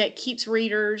that keeps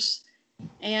readers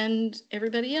and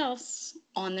everybody else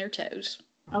on their toes.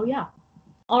 Oh yeah.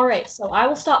 All right, so I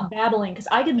will stop babbling, because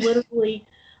I could literally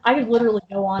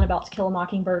go on about To Kill a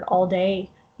Mockingbird all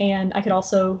day, and I could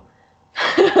also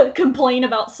complain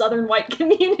about Southern white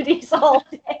communities all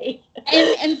day.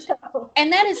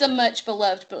 And that is a much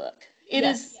beloved book. It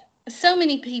is. So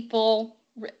many people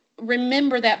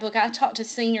remember that book. I talk to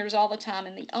seniors all the time,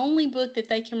 and the only book that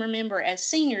they can remember as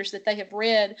seniors that they have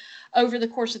read over the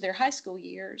course of their high school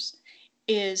years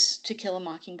is To Kill a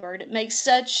Mockingbird. It makes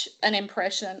such an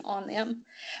impression on them.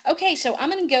 Okay, so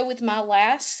I'm going to go with my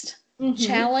last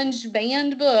challenged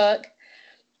banned book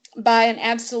by an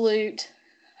absolute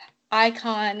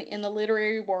icon in the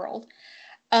literary world.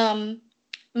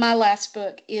 My last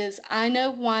book is I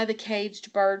Know Why the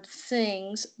Caged Bird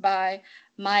Sings by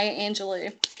Maya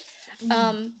Angelou.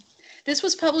 This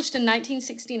was published in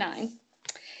 1969,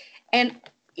 and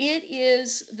it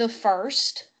is the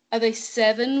first of a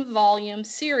 7-volume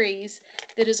series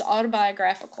that is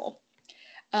autobiographical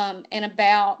and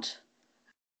about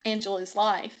Angelou's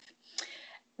life.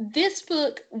 This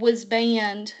book was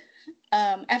banned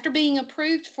after being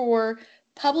approved for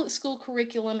public school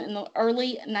curriculum in the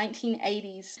early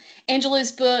 1980s.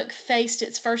 Angelou's book faced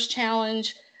its first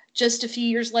challenge just a few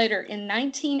years later. In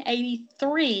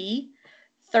 1983,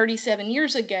 37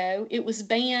 years ago, it was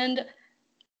banned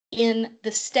in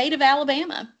the state of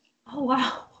Alabama. Oh,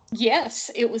 wow. Yes,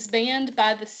 it was banned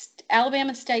by the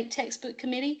Alabama State Textbook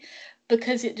Committee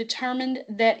because it determined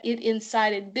that it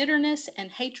incited bitterness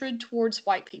and hatred towards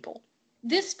white people.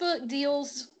 This book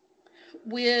deals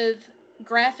with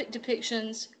graphic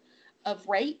depictions of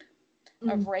rape,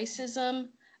 of racism,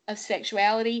 of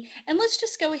sexuality. And let's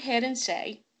just go ahead and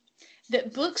say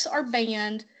that books are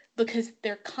banned because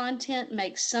their content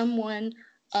makes someone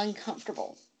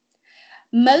uncomfortable.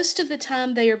 Most of the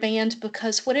time they are banned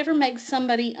because whatever makes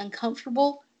somebody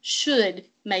uncomfortable should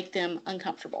make them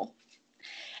uncomfortable.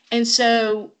 And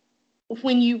so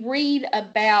when you read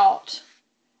about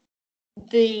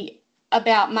Maya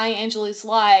Angelou's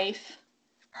life,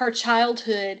 her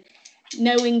childhood,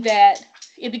 knowing that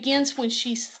it begins when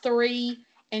she's 3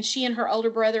 and she and her older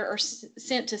brother are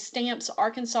sent to Stamps,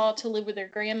 Arkansas to live with their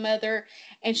grandmother,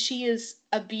 and she is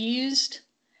abused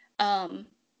as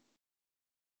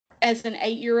an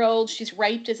 8-year-old. She's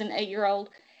raped as an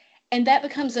 8-year-old, and that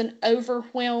becomes an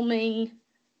overwhelming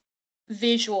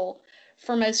visual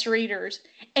for most readers,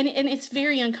 and it's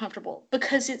very uncomfortable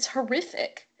because it's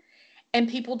horrific, and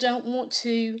people don't want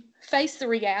to face the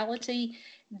reality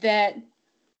that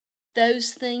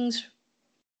those things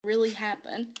really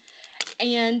happen,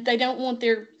 and they don't want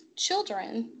their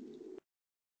children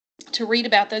to read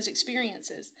about those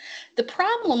experiences. The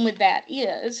problem with that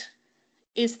is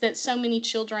that so many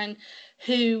children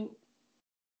who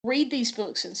read these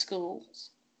books in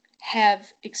schools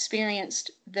have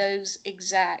experienced those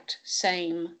exact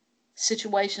same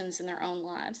situations in their own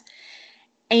lives.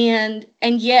 And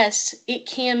yes, it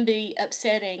can be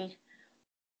upsetting,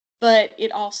 but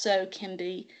it also can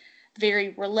be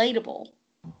very relatable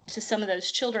to some of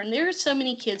those children. There are so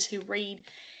many kids who read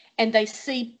and they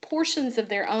see portions of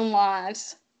their own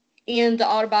lives in the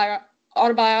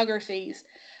autobiographies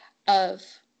of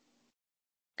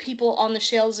people on the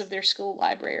shelves of their school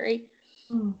library.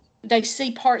 They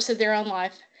see parts of their own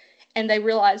life and they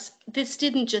realize this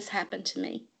didn't just happen to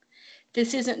me.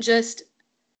 This isn't just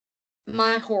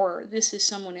my horror. This is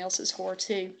someone else's horror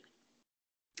too.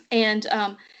 And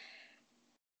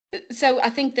so I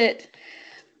think that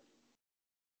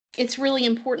it's really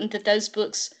important that those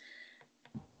books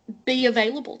be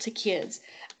available to kids.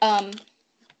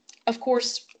 Of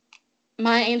course,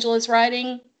 Maya Angelou's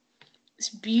writing is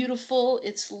beautiful.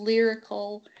 It's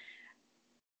lyrical.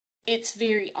 It's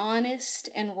very honest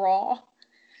and raw.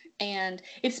 And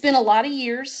it's been a lot of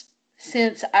years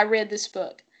since I read this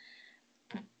book,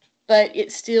 but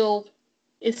it still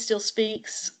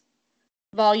speaks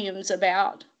volumes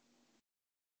about,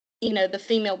 the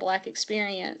female Black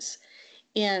experience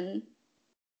in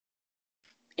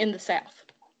the South.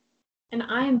 And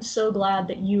I am so glad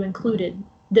that you included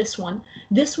this one.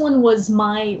 This one was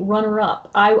my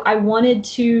runner-up. I wanted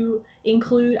to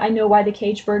include I Know Why the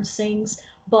Caged Bird Sings,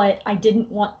 but I didn't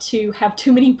want to have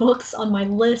too many books on my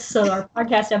list so our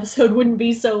podcast episode wouldn't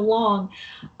be so long.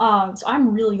 So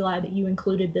I'm really glad that you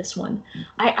included this one.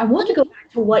 I want to go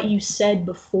back to what you said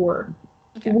before.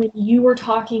 Okay. When you were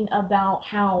talking about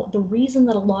how the reason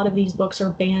that a lot of these books are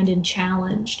banned and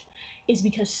challenged is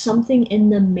because something in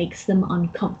them makes them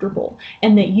uncomfortable.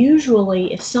 And that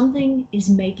usually if something is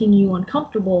making you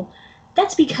uncomfortable,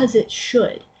 that's because it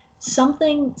should.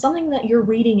 Something that you're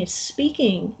reading is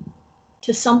speaking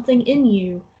to something in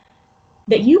you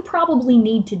that you probably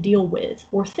need to deal with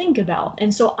or think about.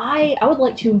 And so I would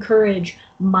like to encourage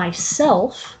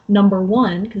myself, number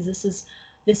one, because this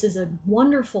is a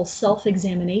wonderful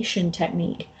self-examination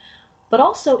technique, but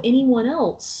also anyone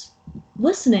else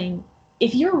listening,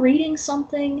 if you're reading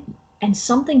something and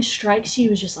something strikes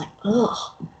you as just like,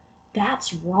 ugh,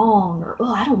 that's wrong, or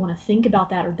oh, I don't want to think about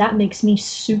that, or that makes me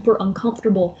super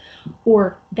uncomfortable,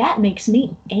 or that makes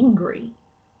me angry.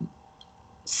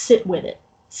 Sit with it.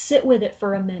 Sit with it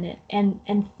for a minute and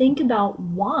think about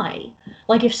why.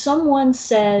 Like if someone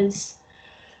says,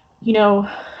 you know,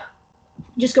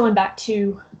 just going back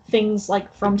to things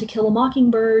like From To Kill a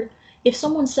Mockingbird, if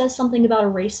someone says something about a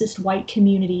racist white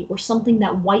community or something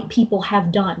that white people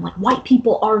have done, like white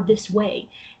people are this way,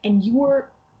 and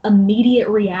your immediate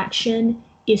reaction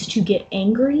is to get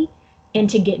angry and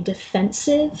to get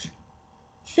defensive,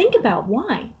 think about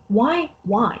why. Why?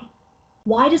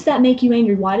 Why does that make you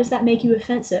angry? Why does that make you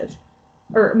offensive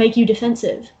or make you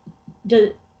defensive?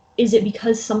 Is it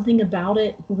because something about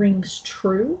it rings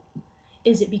true?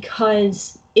 Is it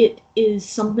because it is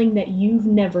something that you've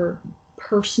never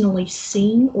personally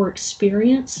seen or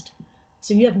experienced?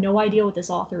 So you have no idea what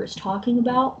this author is talking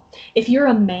about. If you're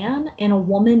a man and a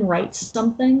woman writes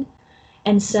something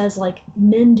and says like,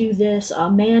 men do this, a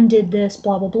man did this,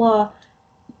 blah, blah, blah,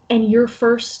 and your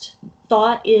first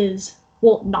thought is,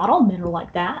 well, not all men are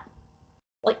like that.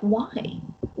 Like, why?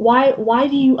 Why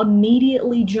do you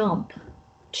immediately jump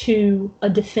to a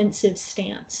defensive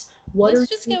stance? Let's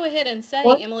just go ahead and say,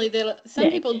 what Emily, that some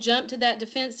people jump to that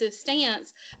defensive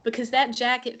stance because that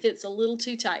jacket fits a little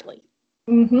too tightly.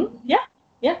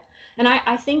 Yeah. And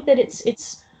I think that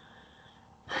it's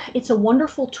a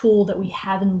wonderful tool that we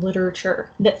have in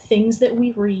literature, that things that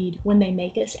we read when they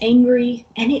make us angry,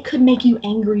 and it could make you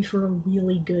angry for a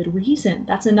really good reason.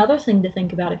 That's another thing to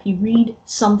think about. If you read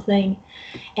something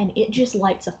and it just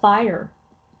lights a fire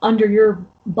under your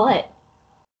butt,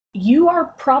 you are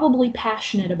probably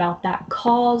passionate about that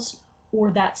cause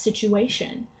or that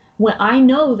situation. When I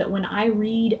know that when I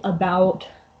read about,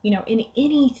 in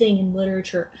anything in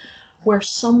literature where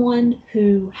someone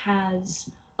who has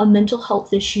a mental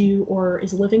health issue or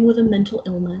is living with a mental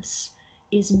illness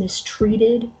is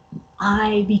mistreated,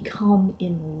 I become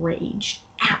enraged,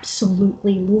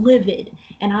 absolutely livid,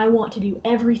 and I want to do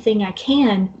everything I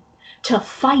can to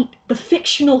fight the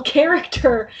fictional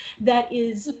character that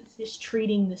is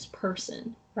mistreating this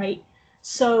person, right?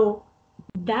 So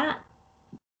that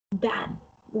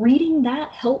reading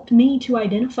that helped me to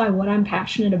identify what I'm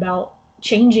passionate about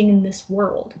changing in this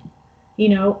world.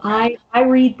 I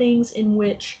read things in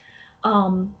which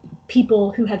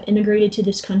people who have immigrated to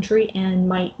this country and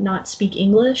might not speak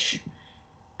English,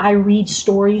 I read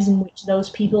stories in which those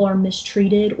people are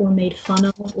mistreated or made fun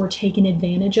of or taken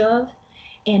advantage of,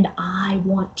 and I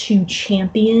want to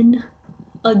champion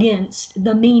against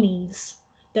the meanies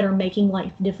that are making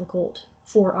life difficult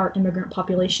for our immigrant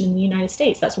population in the United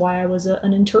States. That's why I was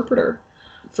an interpreter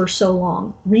for so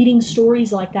long. Reading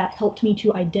stories like that helped me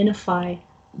to identify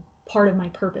part of my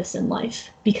purpose in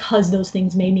life because those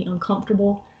things made me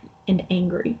uncomfortable and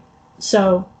angry.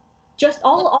 So just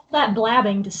all that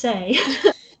blabbing to say,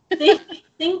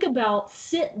 think about,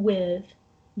 sit with,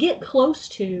 get close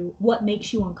to what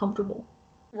makes you uncomfortable.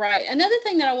 Right. Another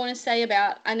thing that I want to say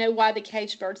about I Know Why the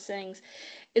Caged Bird Sings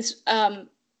is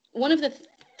one of the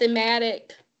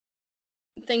thematic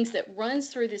things that runs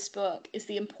through this book is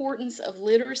the importance of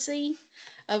literacy,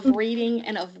 of reading,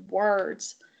 and of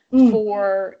words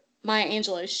for Maya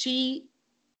Angelou. She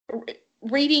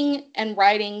reading and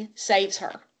writing saves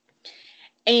her.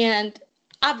 And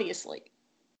obviously,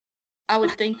 I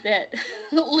would think that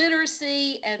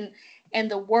literacy and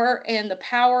the word and the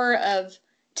power of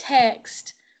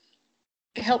text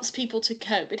helps people to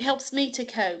cope. It helps me to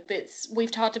cope.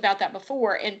 We've talked about that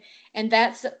before, and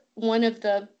that's one of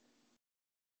the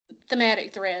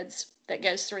thematic threads that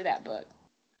goes through that book.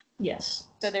 Yes.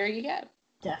 So there you go.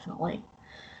 Definitely.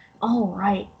 All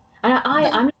right.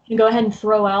 I'm going to go ahead and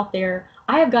throw out there,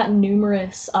 I have gotten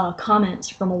numerous comments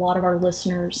from a lot of our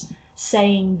listeners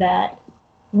saying that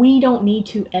we don't need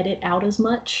to edit out as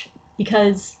much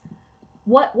because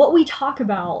what we talk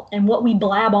about and what we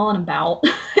blab on about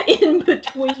in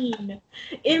between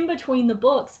the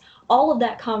books, all of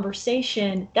that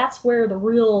conversation, that's where the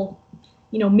real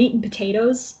meat and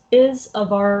potatoes is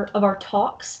of our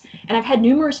talks. And I've had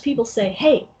numerous people say,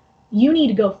 hey, you need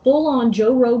to go full on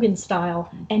Joe Rogan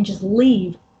style and just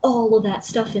leave all of that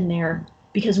stuff in there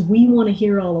because we want to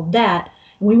hear all of that.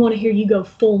 And we want to hear you go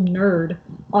full nerd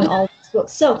on all these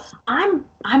books. So I'm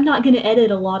not going to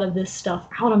edit a lot of this stuff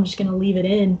out. I'm just going to leave it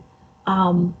in.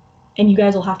 And you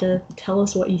guys will have to tell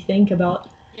us what you think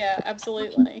about. Yeah,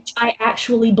 absolutely. I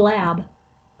actually blab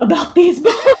about these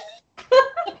books.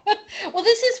 Well,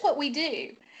 this is what we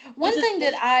do. One thing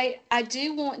that I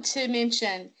do want to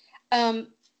mention,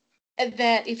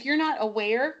 that if you're not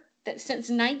aware, that since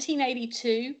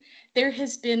 1982, there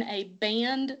has been a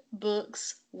banned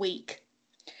books week.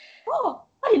 Oh,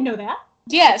 I didn't know that.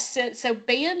 Yes, so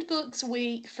Banned Books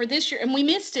Week for this year, and we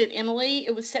missed it, Emily.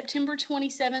 It was September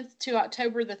 27th to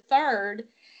October the 3rd.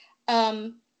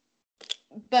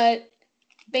 But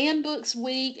Banned Books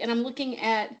Week, and I'm looking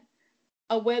at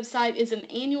a website, is an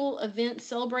annual event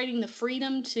celebrating the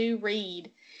freedom to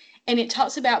read. And it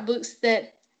talks about books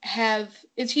that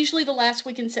it's usually the last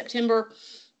week in September.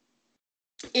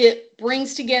 It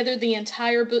brings together the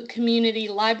entire book community,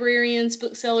 librarians,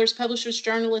 booksellers, publishers,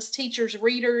 journalists, teachers,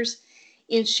 readers,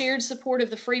 in shared support of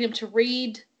the freedom to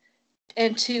read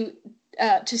and to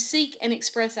seek and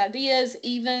express ideas,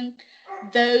 even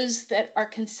those that are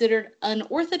considered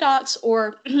unorthodox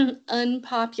or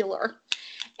unpopular.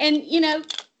 And,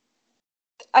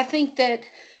 I think that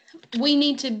we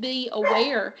need to be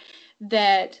aware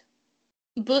that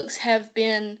books have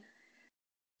been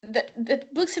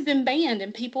that books have been banned,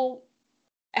 and people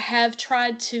have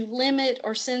tried to limit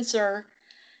or censor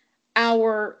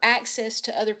our access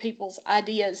to other people's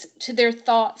ideas, to their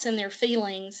thoughts and their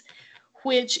feelings,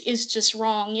 which is just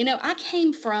wrong.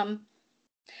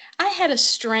 I had a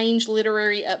strange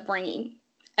literary upbringing,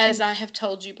 as I have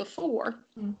told you before.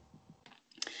 Mm.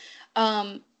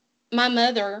 My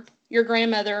mother, your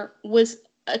grandmother, was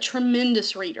a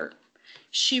tremendous reader.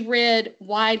 She read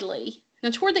widely. Now,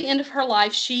 toward the end of her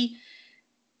life, she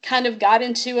kind of got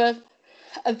into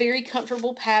a very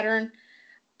comfortable pattern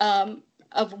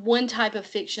of one type of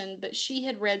fiction, but she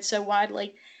had read so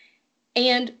widely.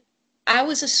 And I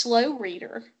was a slow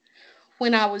reader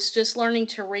when I was just learning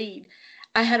to read.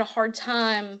 I had a hard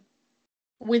time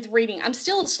with reading. I'm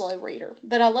still a slow reader,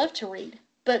 but I love to read.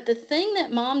 But the thing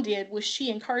that Mom did was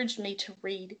she encouraged me to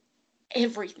read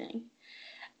everything.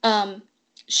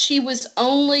 She was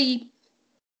only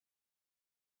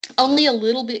a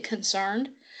little bit concerned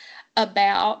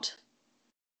about,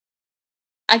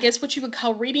 I guess, what you would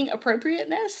call reading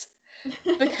appropriateness,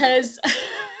 because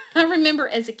I remember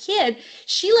as a kid,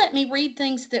 she let me read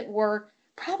things that were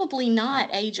probably not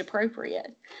age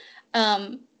appropriate.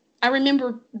 I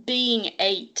remember being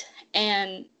 8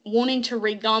 and wanting to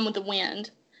read Gone with the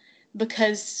Wind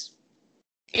because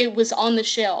it was on the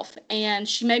shelf, and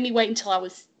she made me wait until I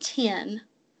was 10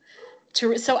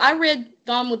 so I read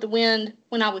Gone with the Wind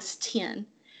when I was 10.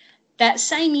 That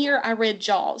same year, I read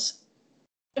Jaws.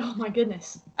 Oh my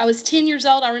goodness. I was 10 years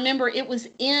old. I remember it was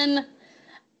in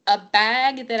a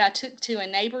bag that I took to a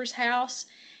neighbor's house,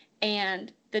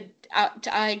 and I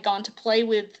had gone to play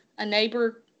with a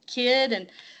neighbor kid, and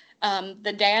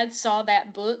the dad saw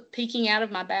that book peeking out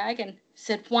of my bag and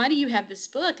said, "Why do you have this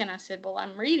book?" And I said, "Well,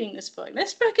 I'm reading this book.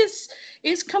 This book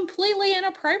is completely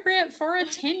inappropriate for a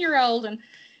 10-year-old."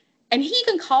 And he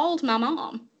even called my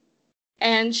mom,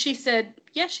 and she said,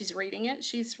 "Yeah, she's reading it.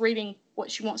 She's reading what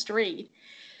she wants to read."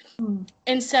 Mm.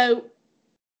 And so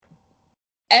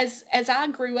as I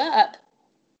grew up,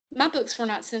 my books were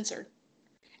not censored.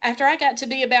 After I got to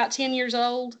be about 10 years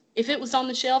old, if it was on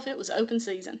the shelf, it was open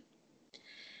season.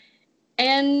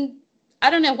 And I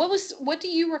don't know, what do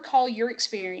you recall your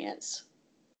experience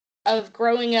of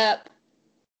growing up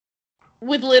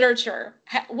with literature?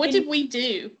 What did we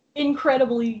do?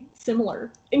 Incredibly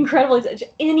similar.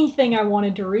 Anything I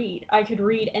wanted to read, I could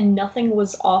read, and nothing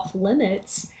was off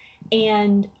limits,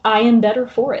 and I am better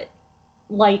for it.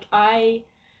 Like, I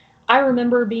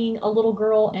remember being a little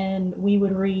girl and we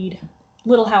would read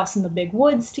Little House in the Big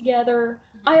Woods together.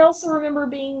 I also remember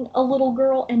being a little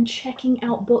girl and checking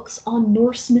out books on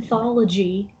Norse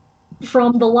mythology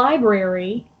from the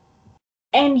library,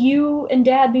 and you and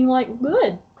Dad being like,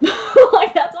 "Good."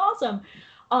 Like, that's awesome.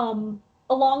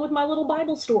 Along with my little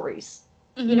Bible stories.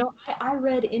 Mm-hmm. I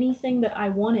read anything that I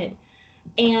wanted.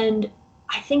 And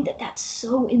I think that that's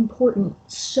so important.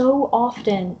 So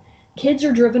often, kids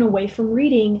are driven away from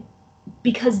reading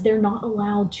because they're not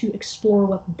allowed to explore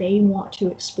what they want to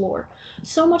explore.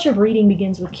 So much of reading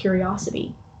begins with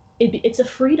curiosity. It's a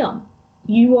freedom.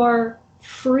 You are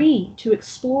free to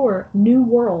explore new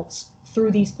worlds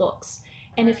through these books.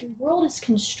 And if your world is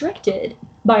constricted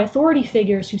by authority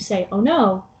figures who say, "Oh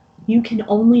no, you can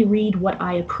only read what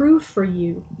I approve for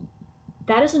you,"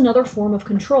 that is another form of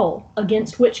control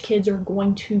against which kids are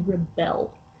going to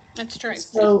rebel. That's true.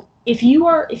 So if you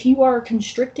are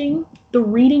constricting the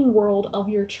reading world of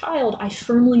your child, I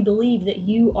firmly believe that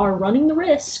you are running the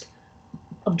risk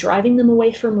of driving them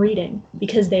away from reading,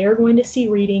 because they are going to see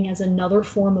reading as another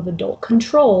form of adult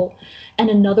control and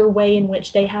another way in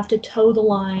which they have to toe the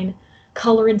line,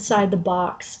 color inside the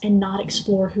box, and not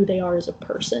explore who they are as a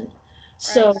person.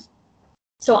 So Right.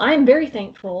 so I am very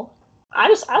thankful. I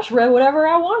just read whatever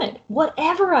I wanted.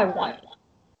 Whatever I wanted.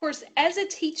 Of course, as a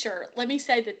teacher, let me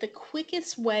say that the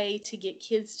quickest way to get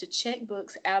kids to check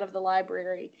books out of the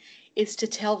library is to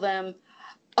tell them,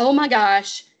 oh my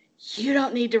gosh, you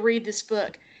don't need to read this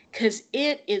book because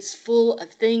it is full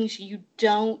of things you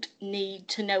don't need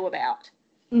to know about.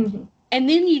 Mm-hmm. And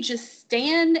then you just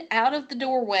stand out of the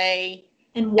doorway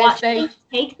And as watch they them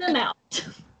take them out.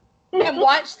 and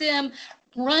watch them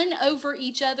run over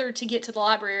each other to get to the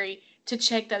library to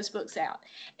check those books out.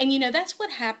 And that's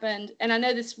what happened. And I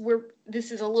know this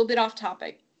is a little bit off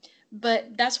topic,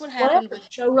 but that's what happened Whatever. with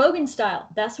Joe Rogan style.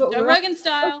 That's what Joe we're Rogan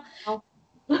style. on.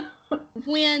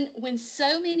 When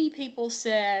so many people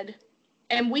said,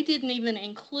 and we didn't even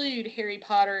include Harry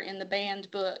Potter in the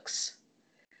banned books,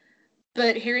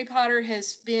 but Harry Potter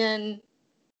has been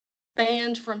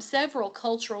banned from several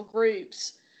cultural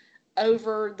groups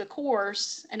over the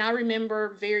course. And I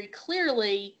remember very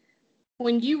clearly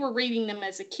when you were reading them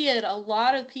as a kid, a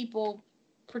lot of people,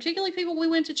 particularly people we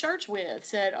went to church with,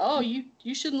 said, oh, you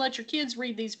shouldn't let your kids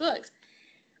read these books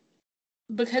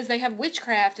because they have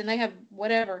witchcraft and they have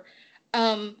whatever.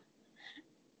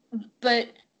 But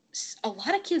a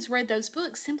lot of kids read those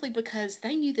books simply because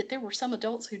they knew that there were some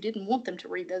adults who didn't want them to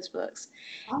read those books.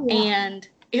 Oh, yeah. And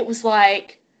it was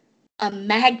like a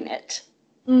magnet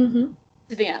Mm-hmm.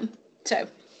 to them. So.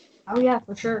 Oh, yeah,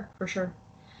 for sure. For sure.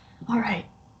 All right.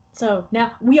 So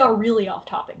now we are really off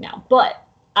topic now, but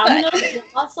I'm going to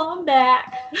toss on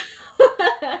back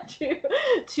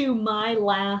to my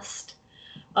last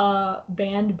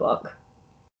banned book.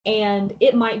 And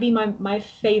it might be my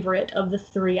favorite of the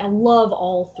three. I love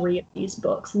all three of these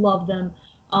books. Love them.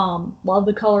 Love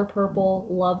The Color Purple.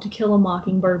 Love To Kill a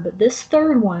Mockingbird. But this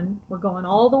third one, we're going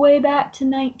all the way back to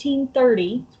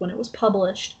 1930, when it was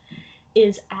published,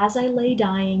 is As I Lay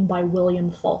Dying by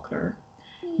William Faulkner.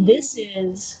 This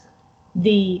is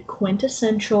the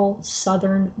quintessential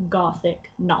Southern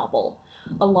Gothic novel.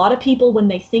 A lot of people, when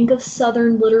they think of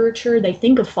Southern literature, they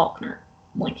think of Faulkner.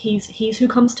 Like he's who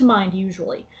comes to mind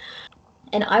usually.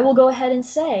 And I will go ahead and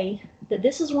say that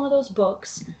this is one of those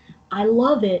books. I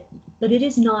love it, but it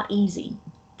is not easy.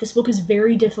 This book is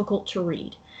very difficult to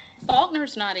read.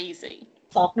 Faulkner's not easy.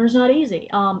 Faulkner's not easy.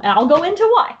 And I'll go into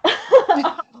why.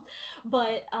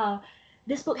 But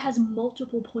this book has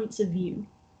multiple points of view.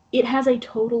 It has a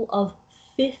total of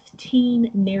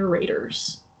 15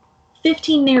 narrators.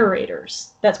 15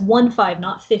 narrators. That's 15,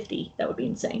 not 50. That would be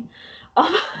insane.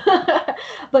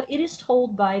 But it is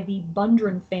told by the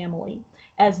Bundren family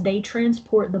as they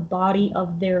transport the body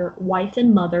of their wife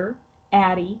and mother,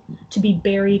 Addie, to be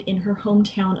buried in her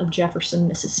hometown of Jefferson,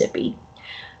 Mississippi.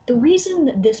 The reason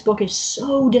that this book is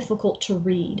so difficult to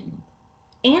read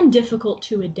and difficult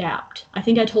to adapt, I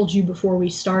think I told you before we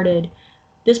started,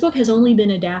 this book has only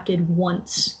been adapted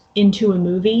once into a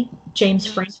movie. James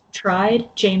Franco tried.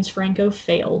 James Franco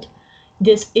failed.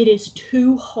 It is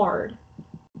too hard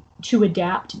to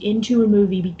adapt into a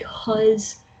movie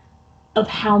because of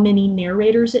how many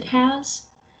narrators it has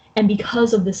and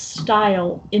because of the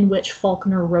style in which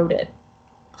Faulkner wrote it.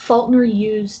 Faulkner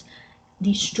used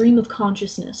the stream of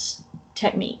consciousness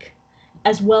technique,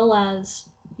 as well as,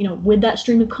 with that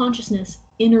stream of consciousness,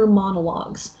 inner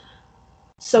monologues.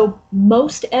 So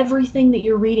most everything that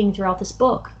you're reading throughout this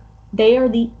book, they are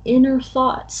the inner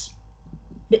thoughts,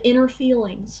 the inner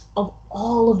feelings of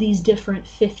all of these different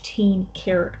 15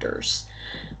 characters.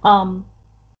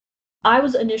 I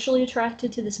was initially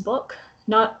attracted to this book,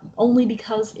 not only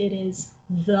because it is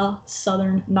the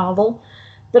Southern novel,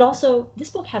 but also this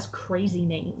book has crazy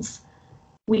names.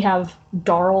 We have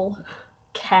Darl,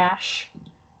 Cash,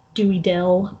 Dewey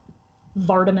Dell,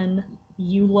 Vardaman,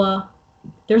 Eula.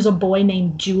 There's a boy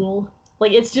named Jewel.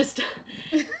 Like, it's just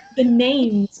the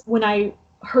names. When I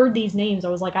heard these names, I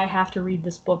was like, I have to read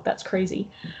this book. That's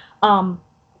crazy.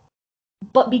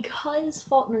 But because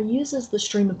Faulkner uses the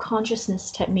stream of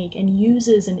consciousness technique and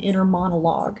uses an inner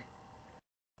monologue,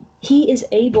 he is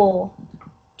able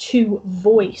to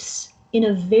voice in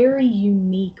a very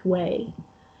unique way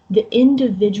the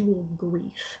individual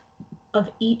grief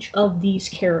of each of these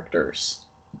characters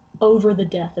over the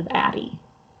death of Addie.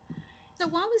 So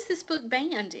why was this book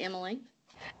banned, Emily?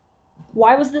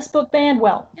 Why was this book banned?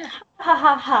 Well,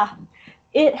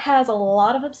 it has a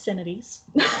lot of obscenities.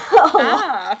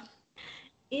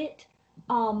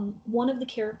 One of the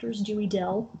characters, Dewey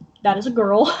Dell, that is a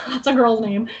girl. That's a girl's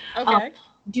name. Okay.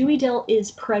 Dewey Dell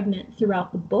is pregnant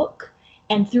throughout the book,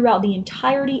 and throughout the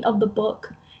entirety of the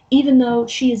book, even though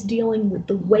she is dealing with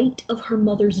the weight of her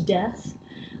mother's death,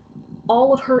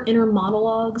 all of her inner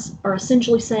monologues are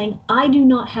essentially saying, I do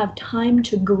not have time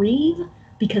to grieve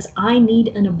because I need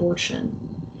an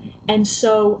abortion. And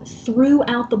so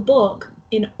throughout the book,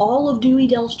 in all of Dewey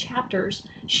Dell's chapters,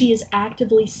 she is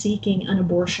actively seeking an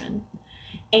abortion.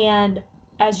 And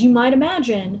as you might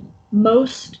imagine,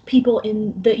 most people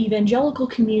in the evangelical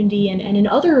community and in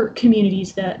other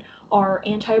communities that are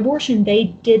anti-abortion, they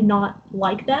did not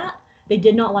like that. They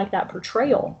did not like that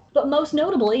portrayal. But most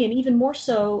notably, and even more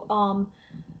so,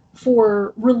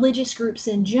 for religious groups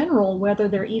in general, whether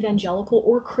they're evangelical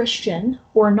or Christian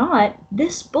or not,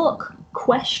 this book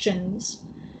questions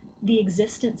the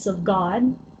existence of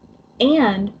God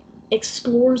and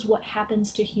explores what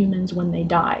happens to humans when they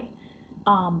die.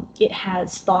 It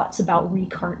has thoughts about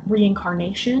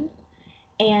reincarnation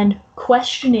and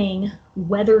questioning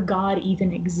whether God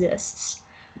even exists.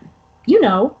 You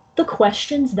know, the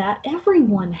questions that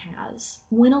everyone has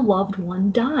when a loved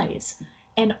one dies.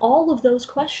 And all of those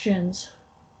questions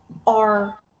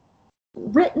are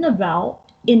written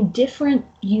about in different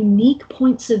unique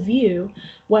points of view,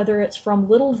 whether it's from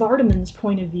little Vardimann's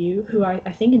point of view, who I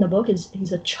think in the book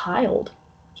he's a child.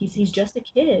 He's just a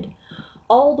kid,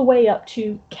 all the way up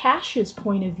to Cash's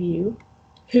point of view,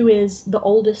 who is the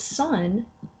oldest son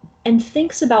and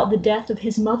thinks about the death of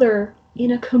his mother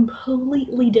in a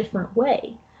completely different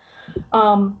way.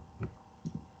 And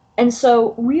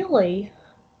so really,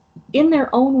 in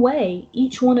their own way,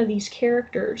 each one of these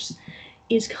characters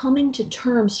is coming to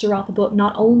terms throughout the book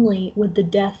not only with the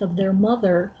death of their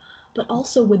mother, but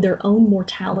also with their own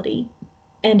mortality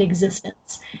and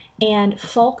existence. And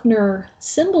Faulkner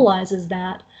symbolizes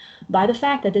that by the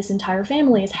fact that this entire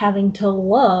family is having to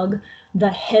lug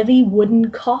the heavy wooden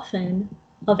coffin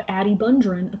of Addie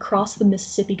Bundren across the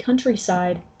Mississippi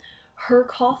countryside. Her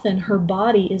coffin, her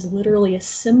body, is literally a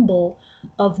symbol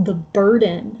of the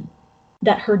burden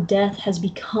that her death has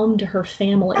become to her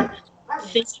family,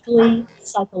 physically,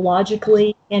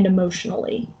 psychologically, and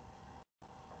emotionally.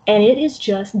 And it is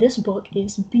just, this book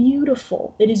is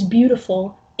beautiful. It is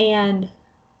beautiful, and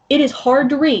it is hard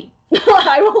to read.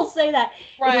 I will say that.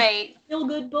 Right. It is a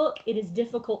feel-good book. It is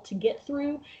difficult to get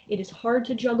through. It is hard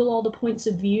to juggle all the points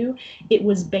of view. It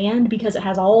was banned because it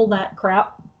has all that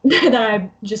crap that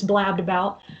I just blabbed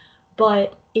about.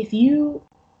 But if you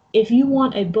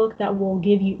want a book that will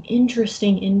give you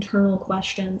interesting internal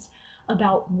questions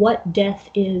about what death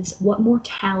is, what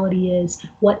mortality is,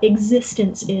 what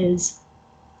existence is,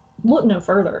 look no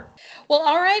further. Well,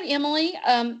 all right, Emily.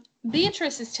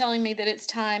 Beatrice is telling me that it's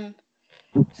time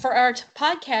for our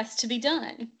podcast to be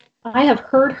done. I have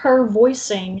heard her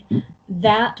voicing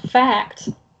that fact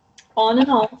on and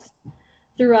off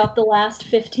throughout the last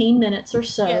 15 minutes or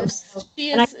so. Yes,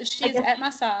 she is at my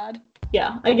side.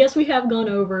 Yeah, I guess we have gone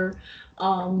over,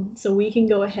 so we can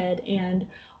go ahead and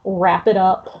wrap it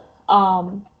up.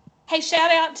 Hey,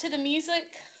 shout out to the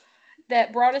music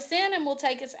that brought us in and will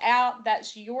take us out.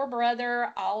 That's your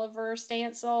brother, Oliver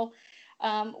Stansel,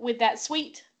 with that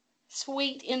sweet,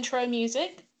 sweet intro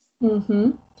music.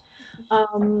 Mm-hmm.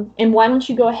 And why don't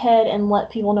you go ahead and let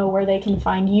people know where they can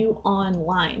find you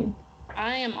online?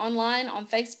 I am online on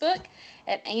Facebook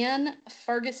at Ann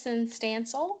Ferguson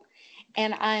Stansel,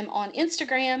 and I'm on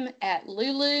Instagram at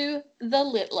Lulu the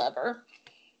Lit Lover.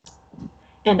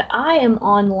 And I am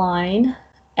online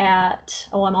I'm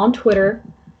on Twitter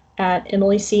at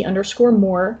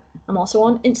EmilyC_Moore. I'm also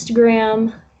on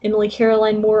Instagram, Emily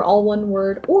Caroline Moore, all one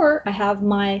word, or I have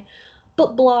my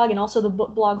book blog and also the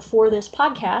book blog for this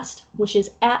podcast, which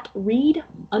is at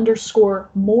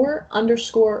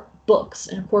read_more_books.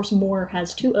 And of course, Moore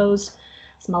has 2 O's.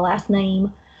 It's my last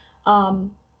name.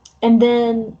 And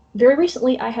then very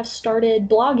recently, I have started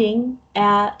blogging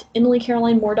at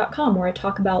emilycarolinemore.com, where I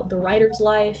talk about the writer's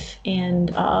life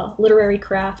and literary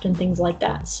craft and things like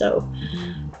that. So,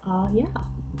 yeah.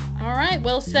 All right.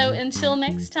 Well, so until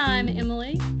next time,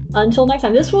 Emily. Until next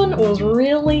time. This one was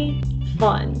really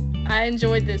fun. I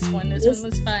enjoyed this one. This one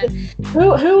was fun.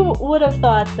 Who would have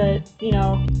thought that,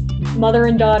 mother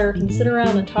and daughter can sit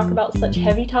around and talk about such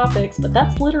heavy topics, but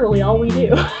that's literally all we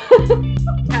do.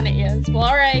 Kind of is. Well,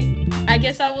 all right. I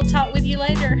guess I will talk with you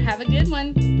later. Have a good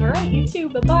one. All right, you too.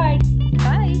 Bye-bye.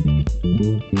 Bye.